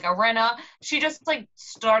or like a Rinna. She just like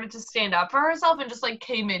started to stand up for herself and just like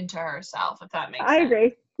came into herself, if that makes sense. I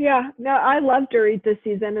agree. Yeah. No, I love Dorit this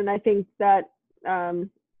season, and I think that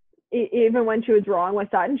even when she was wrong with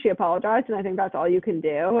Sutton, she apologized, and I think that's all you can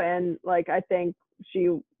do. And like I think she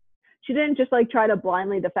didn't just like try to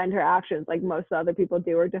blindly defend her actions like most other people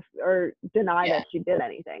do, or deny that she did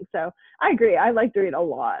anything. So I agree. I like Dorit a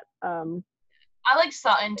lot. I like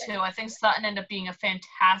Sutton too. I think Sutton ended up being a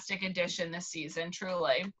fantastic addition this season,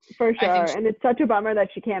 truly. For sure. And it's such a bummer that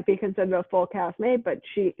she can't be considered a full castmate, but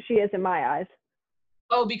she is in my eyes.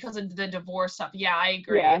 Oh, because of the divorce stuff. Yeah, I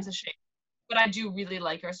agree. Yeah. It's a shame. But I do really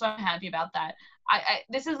like her, so I'm happy about that.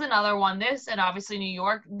 This is another one. This, and obviously New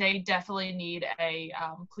York, they definitely need a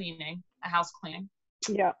house cleaning.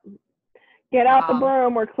 Yeah. Get out the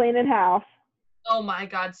broom. We're cleaning house. Oh my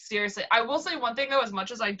God, seriously. I will say one thing though, as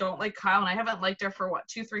much as I don't like Kyle, and I haven't liked her for what,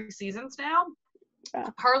 2-3 seasons now, Yeah.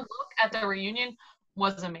 her look at the reunion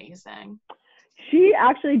was amazing. She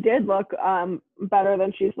actually did look better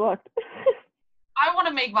than she's looked. I want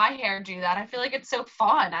to make my hair do that. I feel like it's so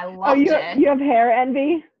fun. I loved it. You have hair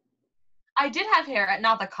envy? I did have hair,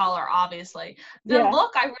 not the color, obviously. The Yeah.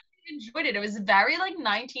 look, I really enjoyed it. It was very like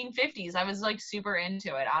 1950s. I was like super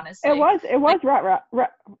into it, honestly. It was like,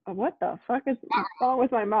 what the fuck is wrong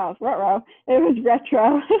with my mouth? Ruh-roh. It was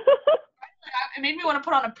retro. it made me want to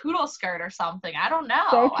put on a poodle skirt or something. I don't know.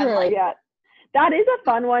 So true, yeah. That is a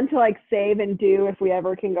fun one to like save and do if we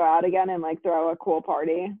ever can go out again and like throw a cool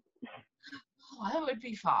party. Oh, that would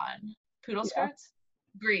be fun. Poodle skirts?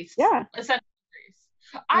 Grease. Yeah. Essentially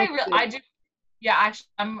grease. I do. Yeah, actually,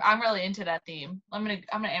 I'm really into that theme. I'm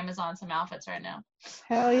gonna Amazon some outfits right now.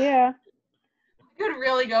 Hell yeah. I could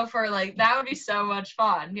really go for like that would be so much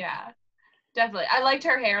fun. Yeah, definitely. I liked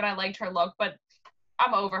her hair and I liked her look, but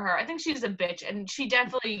I'm over her. I think she's a bitch, and she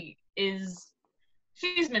definitely is.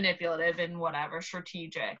 She's manipulative and whatever,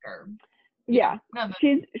 strategic or. Yeah,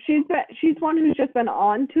 she's one who's just been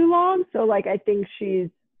on too long, so like I think she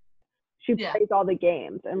plays all the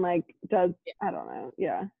games and like does I don't know,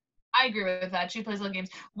 yeah. I agree with that. She plays all the games.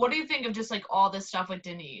 What do you think of just like all this stuff with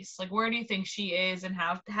Denise? Like, where do you think she is, and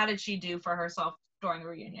how did she do for herself during the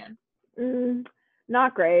reunion?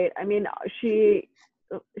 Not great. I mean, she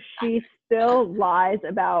still lies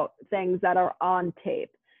about things that are on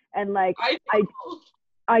tape, and like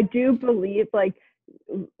I do believe like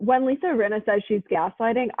when Lisa Rinna says she's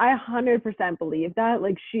gaslighting, I 100% believe that.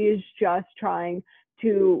 Like she's just trying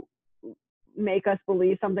to make us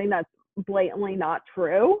believe something that's blatantly not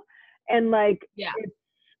true, and like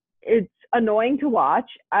it's annoying to watch,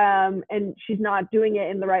 and she's not doing it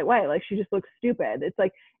in the right way. Like she just looks stupid. It's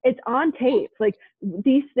like it's on tape. Like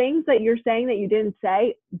these things that you're saying that you didn't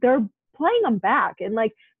say, they're playing them back, and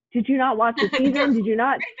like did you not watch the season? Did you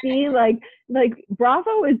not see like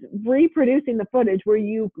Bravo is reproducing the footage where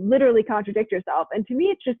you literally contradict yourself? And to me,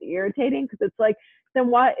 it's just irritating because it's like, then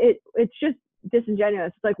why it's just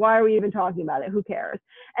disingenuous. It's like, why are we even talking about it? Who cares?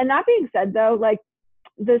 And that being said, though, like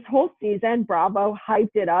this whole season, Bravo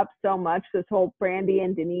hyped it up so much, this whole Brandy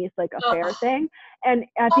and Denise like affair thing. And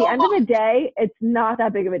at the end of the day, it's not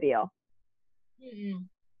that big of a deal.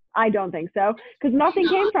 I don't think so, because nothing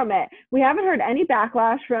came from it. We haven't heard any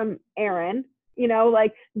backlash from Aaron. You know,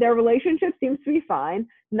 like their relationship seems to be fine.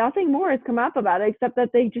 Nothing more has come up about it except that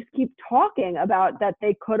they just keep talking about that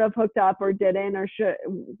they could have hooked up or didn't or should,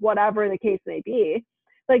 whatever the case may be.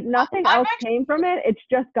 Like nothing else came from it. It's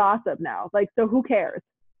just gossip now. Like, so who cares?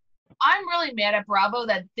 I'm really mad at Bravo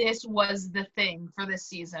that this was the thing for this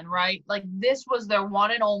season, right? Like this was their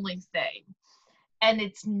one and only thing. And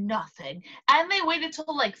it's nothing. And they waited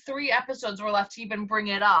till like 3 episodes were left to even bring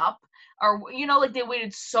it up. Or, you know, like they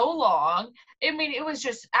waited so long. I mean, it was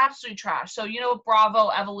just absolutely trash. So, you know, Bravo,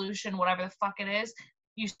 Evolution, whatever the fuck it is,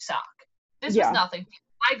 you suck. This was nothing.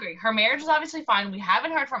 I agree. Her marriage is obviously fine. We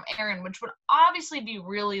haven't heard from Aaron, which would obviously be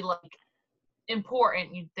really like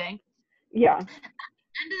important, you'd think. Yeah. At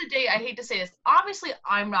the end of the day, I hate to say this. Obviously,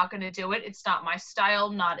 I'm not going to do it. It's not my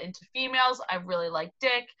style. Not into females. I really like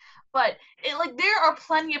dick. But it, like, there are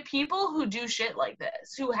plenty of people who do shit like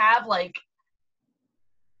this, who have like,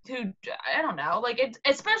 who I don't know, like it,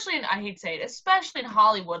 especially in, I hate to say it, especially in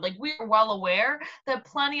Hollywood. Like we are well aware that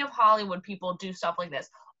plenty of Hollywood people do stuff like this.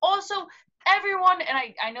 Also, everyone, and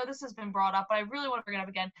I know this has been brought up, but I really want to bring it up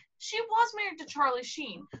again. She was married to Charlie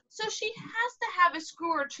Sheen, so she has to have a screw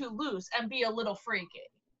or two loose and be a little freaky.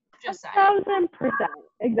 Just saying. 1,000%.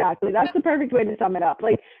 Exactly. That's the perfect way to sum it up.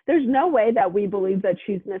 Like, there's no way that we believe that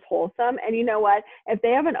she's Miss Wholesome. And you know what? If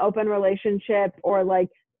they have an open relationship or like,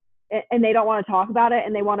 and they don't want to talk about it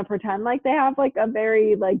and they want to pretend like they have like a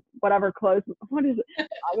very like whatever close, what is it,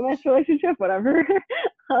 monogamous relationship, whatever,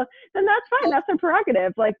 then that's fine. That's a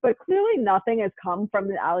prerogative. Like, but clearly nothing has come from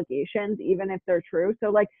the allegations, even if they're true.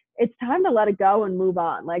 So like, it's time to let it go and move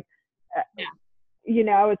on. Like, you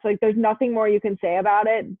know, it's like there's nothing more you can say about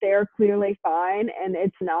it. They're clearly fine and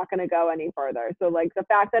it's not going to go any further. So like the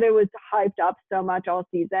fact that it was hyped up so much all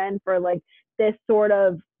season for like this sort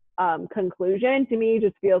of conclusion to me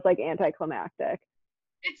just feels like anticlimactic.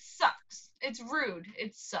 It sucks. It's rude.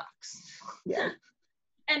 It sucks. Yeah.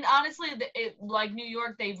 And honestly, like New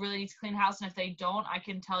York, they really need to clean house. And if they don't, I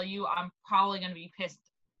can tell you, I'm probably going to be pissed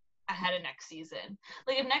ahead of next season.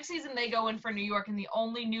 Like if next season they go in for New York and the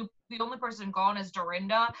only person gone is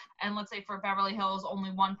Dorinda, and let's say for Beverly Hills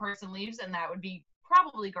only one person leaves, and that would be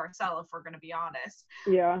probably Garcella, if we're gonna be honest.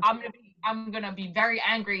 Yeah. I'm gonna be very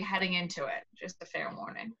angry heading into it. Just a fair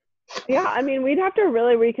warning. Yeah, I mean, we'd have to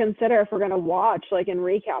really reconsider if we're gonna watch, like, and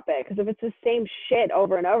recap it, because if it's the same shit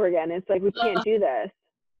over and over again, it's like we can't do this.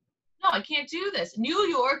 No, I can't do this. New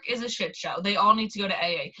York is a shit show. They all need to go to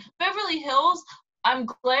AA. Beverly Hills, I'm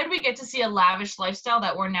glad we get to see a lavish lifestyle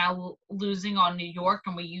that we're now losing on New York,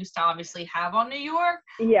 and we used to obviously have on New York.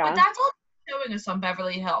 Yeah. But that's all showing us on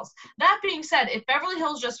Beverly Hills. That being said, if Beverly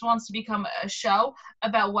Hills just wants to become a show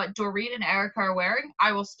about what Dorit and Erica are wearing,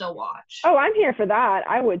 I will still watch. Oh, I'm here for that.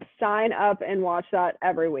 I would sign up and watch that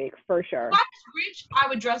every week for sure. If I was rich, I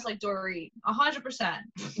would dress like Dorit, 100%.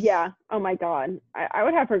 Yeah. Oh my God. I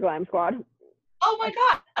would have her glam squad. Oh my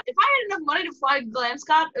God. If I had enough money to fly Glam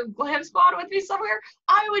Squad with me somewhere,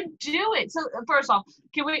 I would do it. So first off,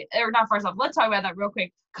 let's talk about that real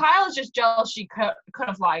quick. Kyle is just jealous she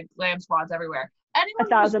couldn't fly Glam Squads everywhere. Anyone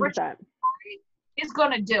who's rich 1,000%. is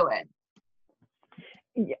going to do it.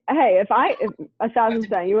 Hey, if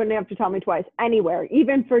 1,000%, you wouldn't have to tell me twice. Anywhere,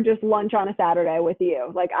 even for just lunch on a Saturday with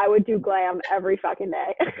you. Like, I would do glam every fucking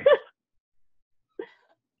day.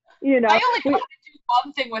 You know, I only know how to do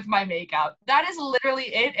one thing with my makeup. That is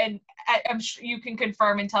literally it, and I'm sure you can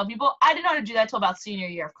confirm and tell people I didn't know how to do that till about senior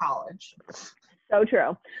year of college. So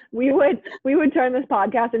true. We would turn this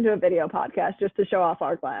podcast into a video podcast just to show off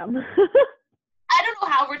our glam. I don't know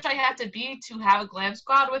how rich I have to be to have a glam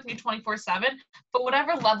squad with me 24/7, but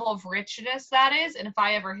whatever level of richness that is, and if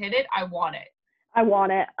I ever hit it, I want it. I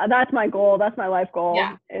want it. That's my goal. That's my life goal.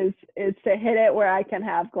 Yeah. Is to hit it where I can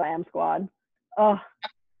have glam squad. Oh.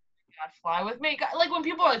 God, fly with me. Like when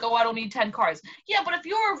people are like, "Oh, I don't need 10 cars." Yeah, but if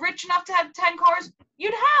you were rich enough to have 10 cars,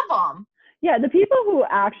 you'd have them. Yeah, the people who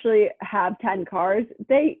actually have 10 cars,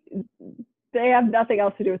 they have nothing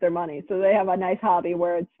else to do with their money. So they have a nice hobby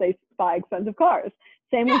where they buy expensive cars.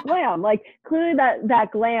 Same with glam. Like, clearly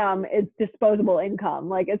that glam is disposable income.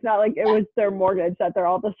 Like, it's not like it was their mortgage that they're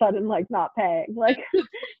all of a sudden, like, not paying. Like, it's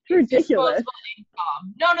ridiculous. Disposable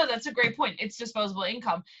income. No, that's a great point. It's disposable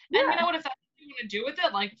income. And you know what? If that's what you want to do with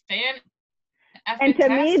it, like, and to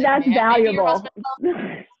me, that's valuable.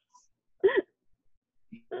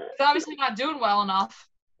 It's obviously not doing well enough.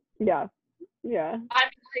 Yeah. I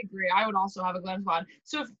agree. I would also have a glam squad.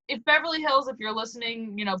 So if Beverly Hills, if you're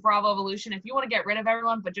listening, you know, Bravo Evolution, if you want to get rid of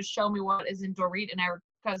everyone, but just show me what is in Dorit and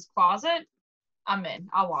Erica's closet, I'm in.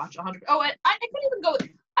 I'll watch 100. Oh, I could even go.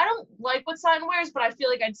 I don't like what Simon wears, but I feel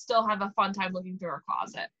like I'd still have a fun time looking through her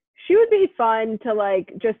closet. She would be fun to,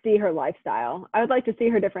 like, just see her lifestyle. I would like to see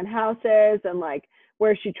her different houses and, like,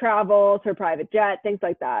 where she travels, her private jet, things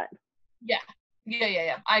like that. Yeah.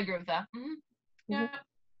 I agree with that. Mm-hmm. Yeah,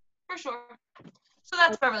 for sure. So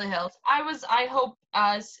that's Beverly Hills. I hope,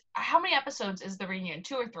 how many episodes is the reunion?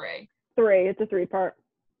 2 or 3? 3. It's a 3-part.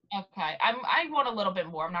 Okay. I want a little bit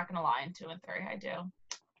more. I'm not going to lie. In 2 and 3, I do.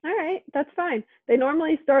 All right. That's fine. They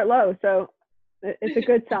normally start low, so it's a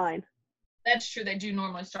good sign. That's true. They do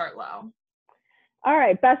normally start low. All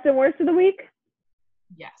right. Best and worst of the week?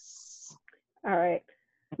 Yes. All right.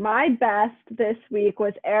 My best this week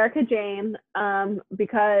was Erica Jane,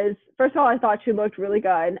 because first of all, I thought she looked really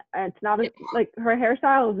good. And it's not like her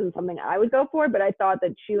hairstyle isn't something I would go for, but I thought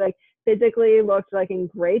that she, like, physically looked like in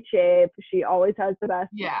great shape. She always has the best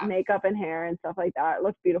makeup and hair and stuff like that. It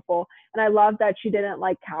looked beautiful. And I love that she didn't,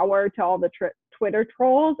 like, cower to all the Twitter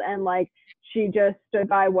trolls, and, like, she just stood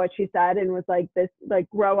by what she said and was like, this, like,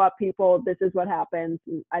 grow up, people, this is what happens.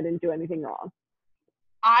 And I didn't do anything wrong.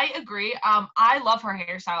 I agree. I love her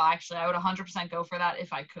hairstyle, actually. I would 100% go for that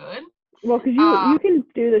if I could. Well, because you can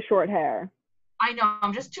do the short hair. I know.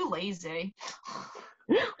 I'm just too lazy.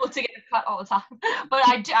 Well, to get it cut all the time. But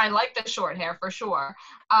I like the short hair for sure.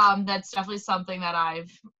 That's definitely something that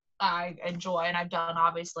I enjoy and I've done,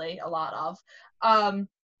 obviously, a lot of.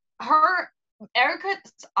 Erica's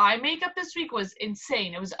eye makeup this week was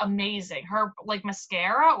insane. It was amazing. Her, like,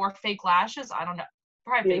 mascara or fake lashes, I don't know.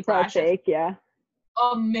 Probably fake lashes. Fake, yeah.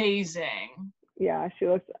 Amazing. Yeah, she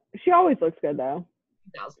always looks good though.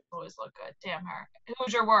 She does always look good. Damn her.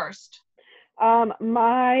 Who's your worst?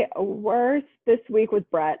 My worst this week was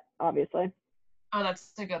Brett, obviously. Oh,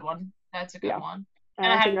 that's a good one. That's a good one.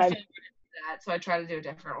 And I had that, so I tried to do a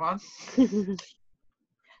different one.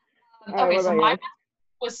 Okay, so my best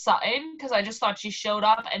was Sutton, because I just thought she showed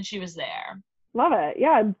up and she was there. Love it.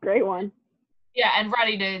 Yeah, great one. Yeah, and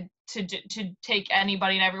ready to take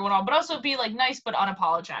anybody and everyone on, but also be, like, nice but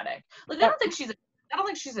unapologetic. Like, I don't think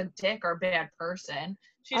she's a dick or a bad person.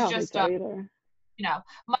 She's just you know,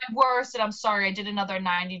 my worst, and I'm sorry, I did another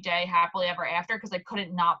 90-day happily ever after because I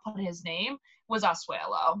couldn't not put his name, was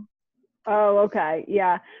Asuelo. Oh, okay.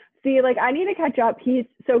 Yeah. See, like, I need to catch up. He's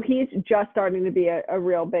just starting to be a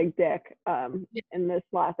real big dick in this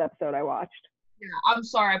last episode I watched. Yeah, I'm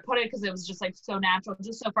sorry I put it because it was just like so natural.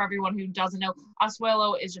 Just so for everyone who doesn't know,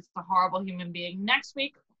 Asuelo is just a horrible human being. Next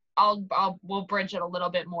week, we'll bridge it a little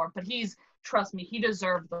bit more, but trust me, he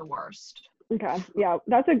deserved the worst. Okay, yeah,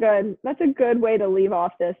 that's a good way to leave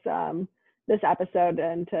off this episode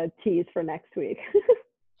and to tease for next week.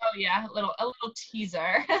 Oh yeah, a little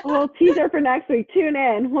teaser. A little teaser for next week. Tune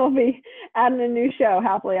in. We'll be adding a new show,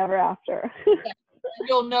 Happily Ever After. Yeah.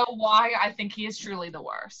 You'll know why I think he is truly the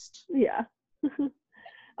worst. Yeah.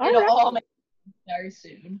 It'll all make sense very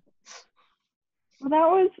soon. Well, that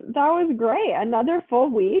was great. Another full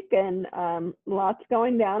week and lots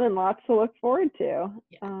going down and lots to look forward to.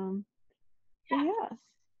 Yeah.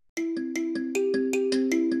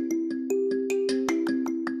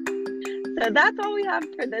 So that's all we have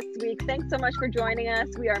for this week. Thanks so much for joining us.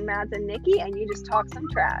 We are Mads and Niki, and you just talk some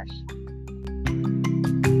trash.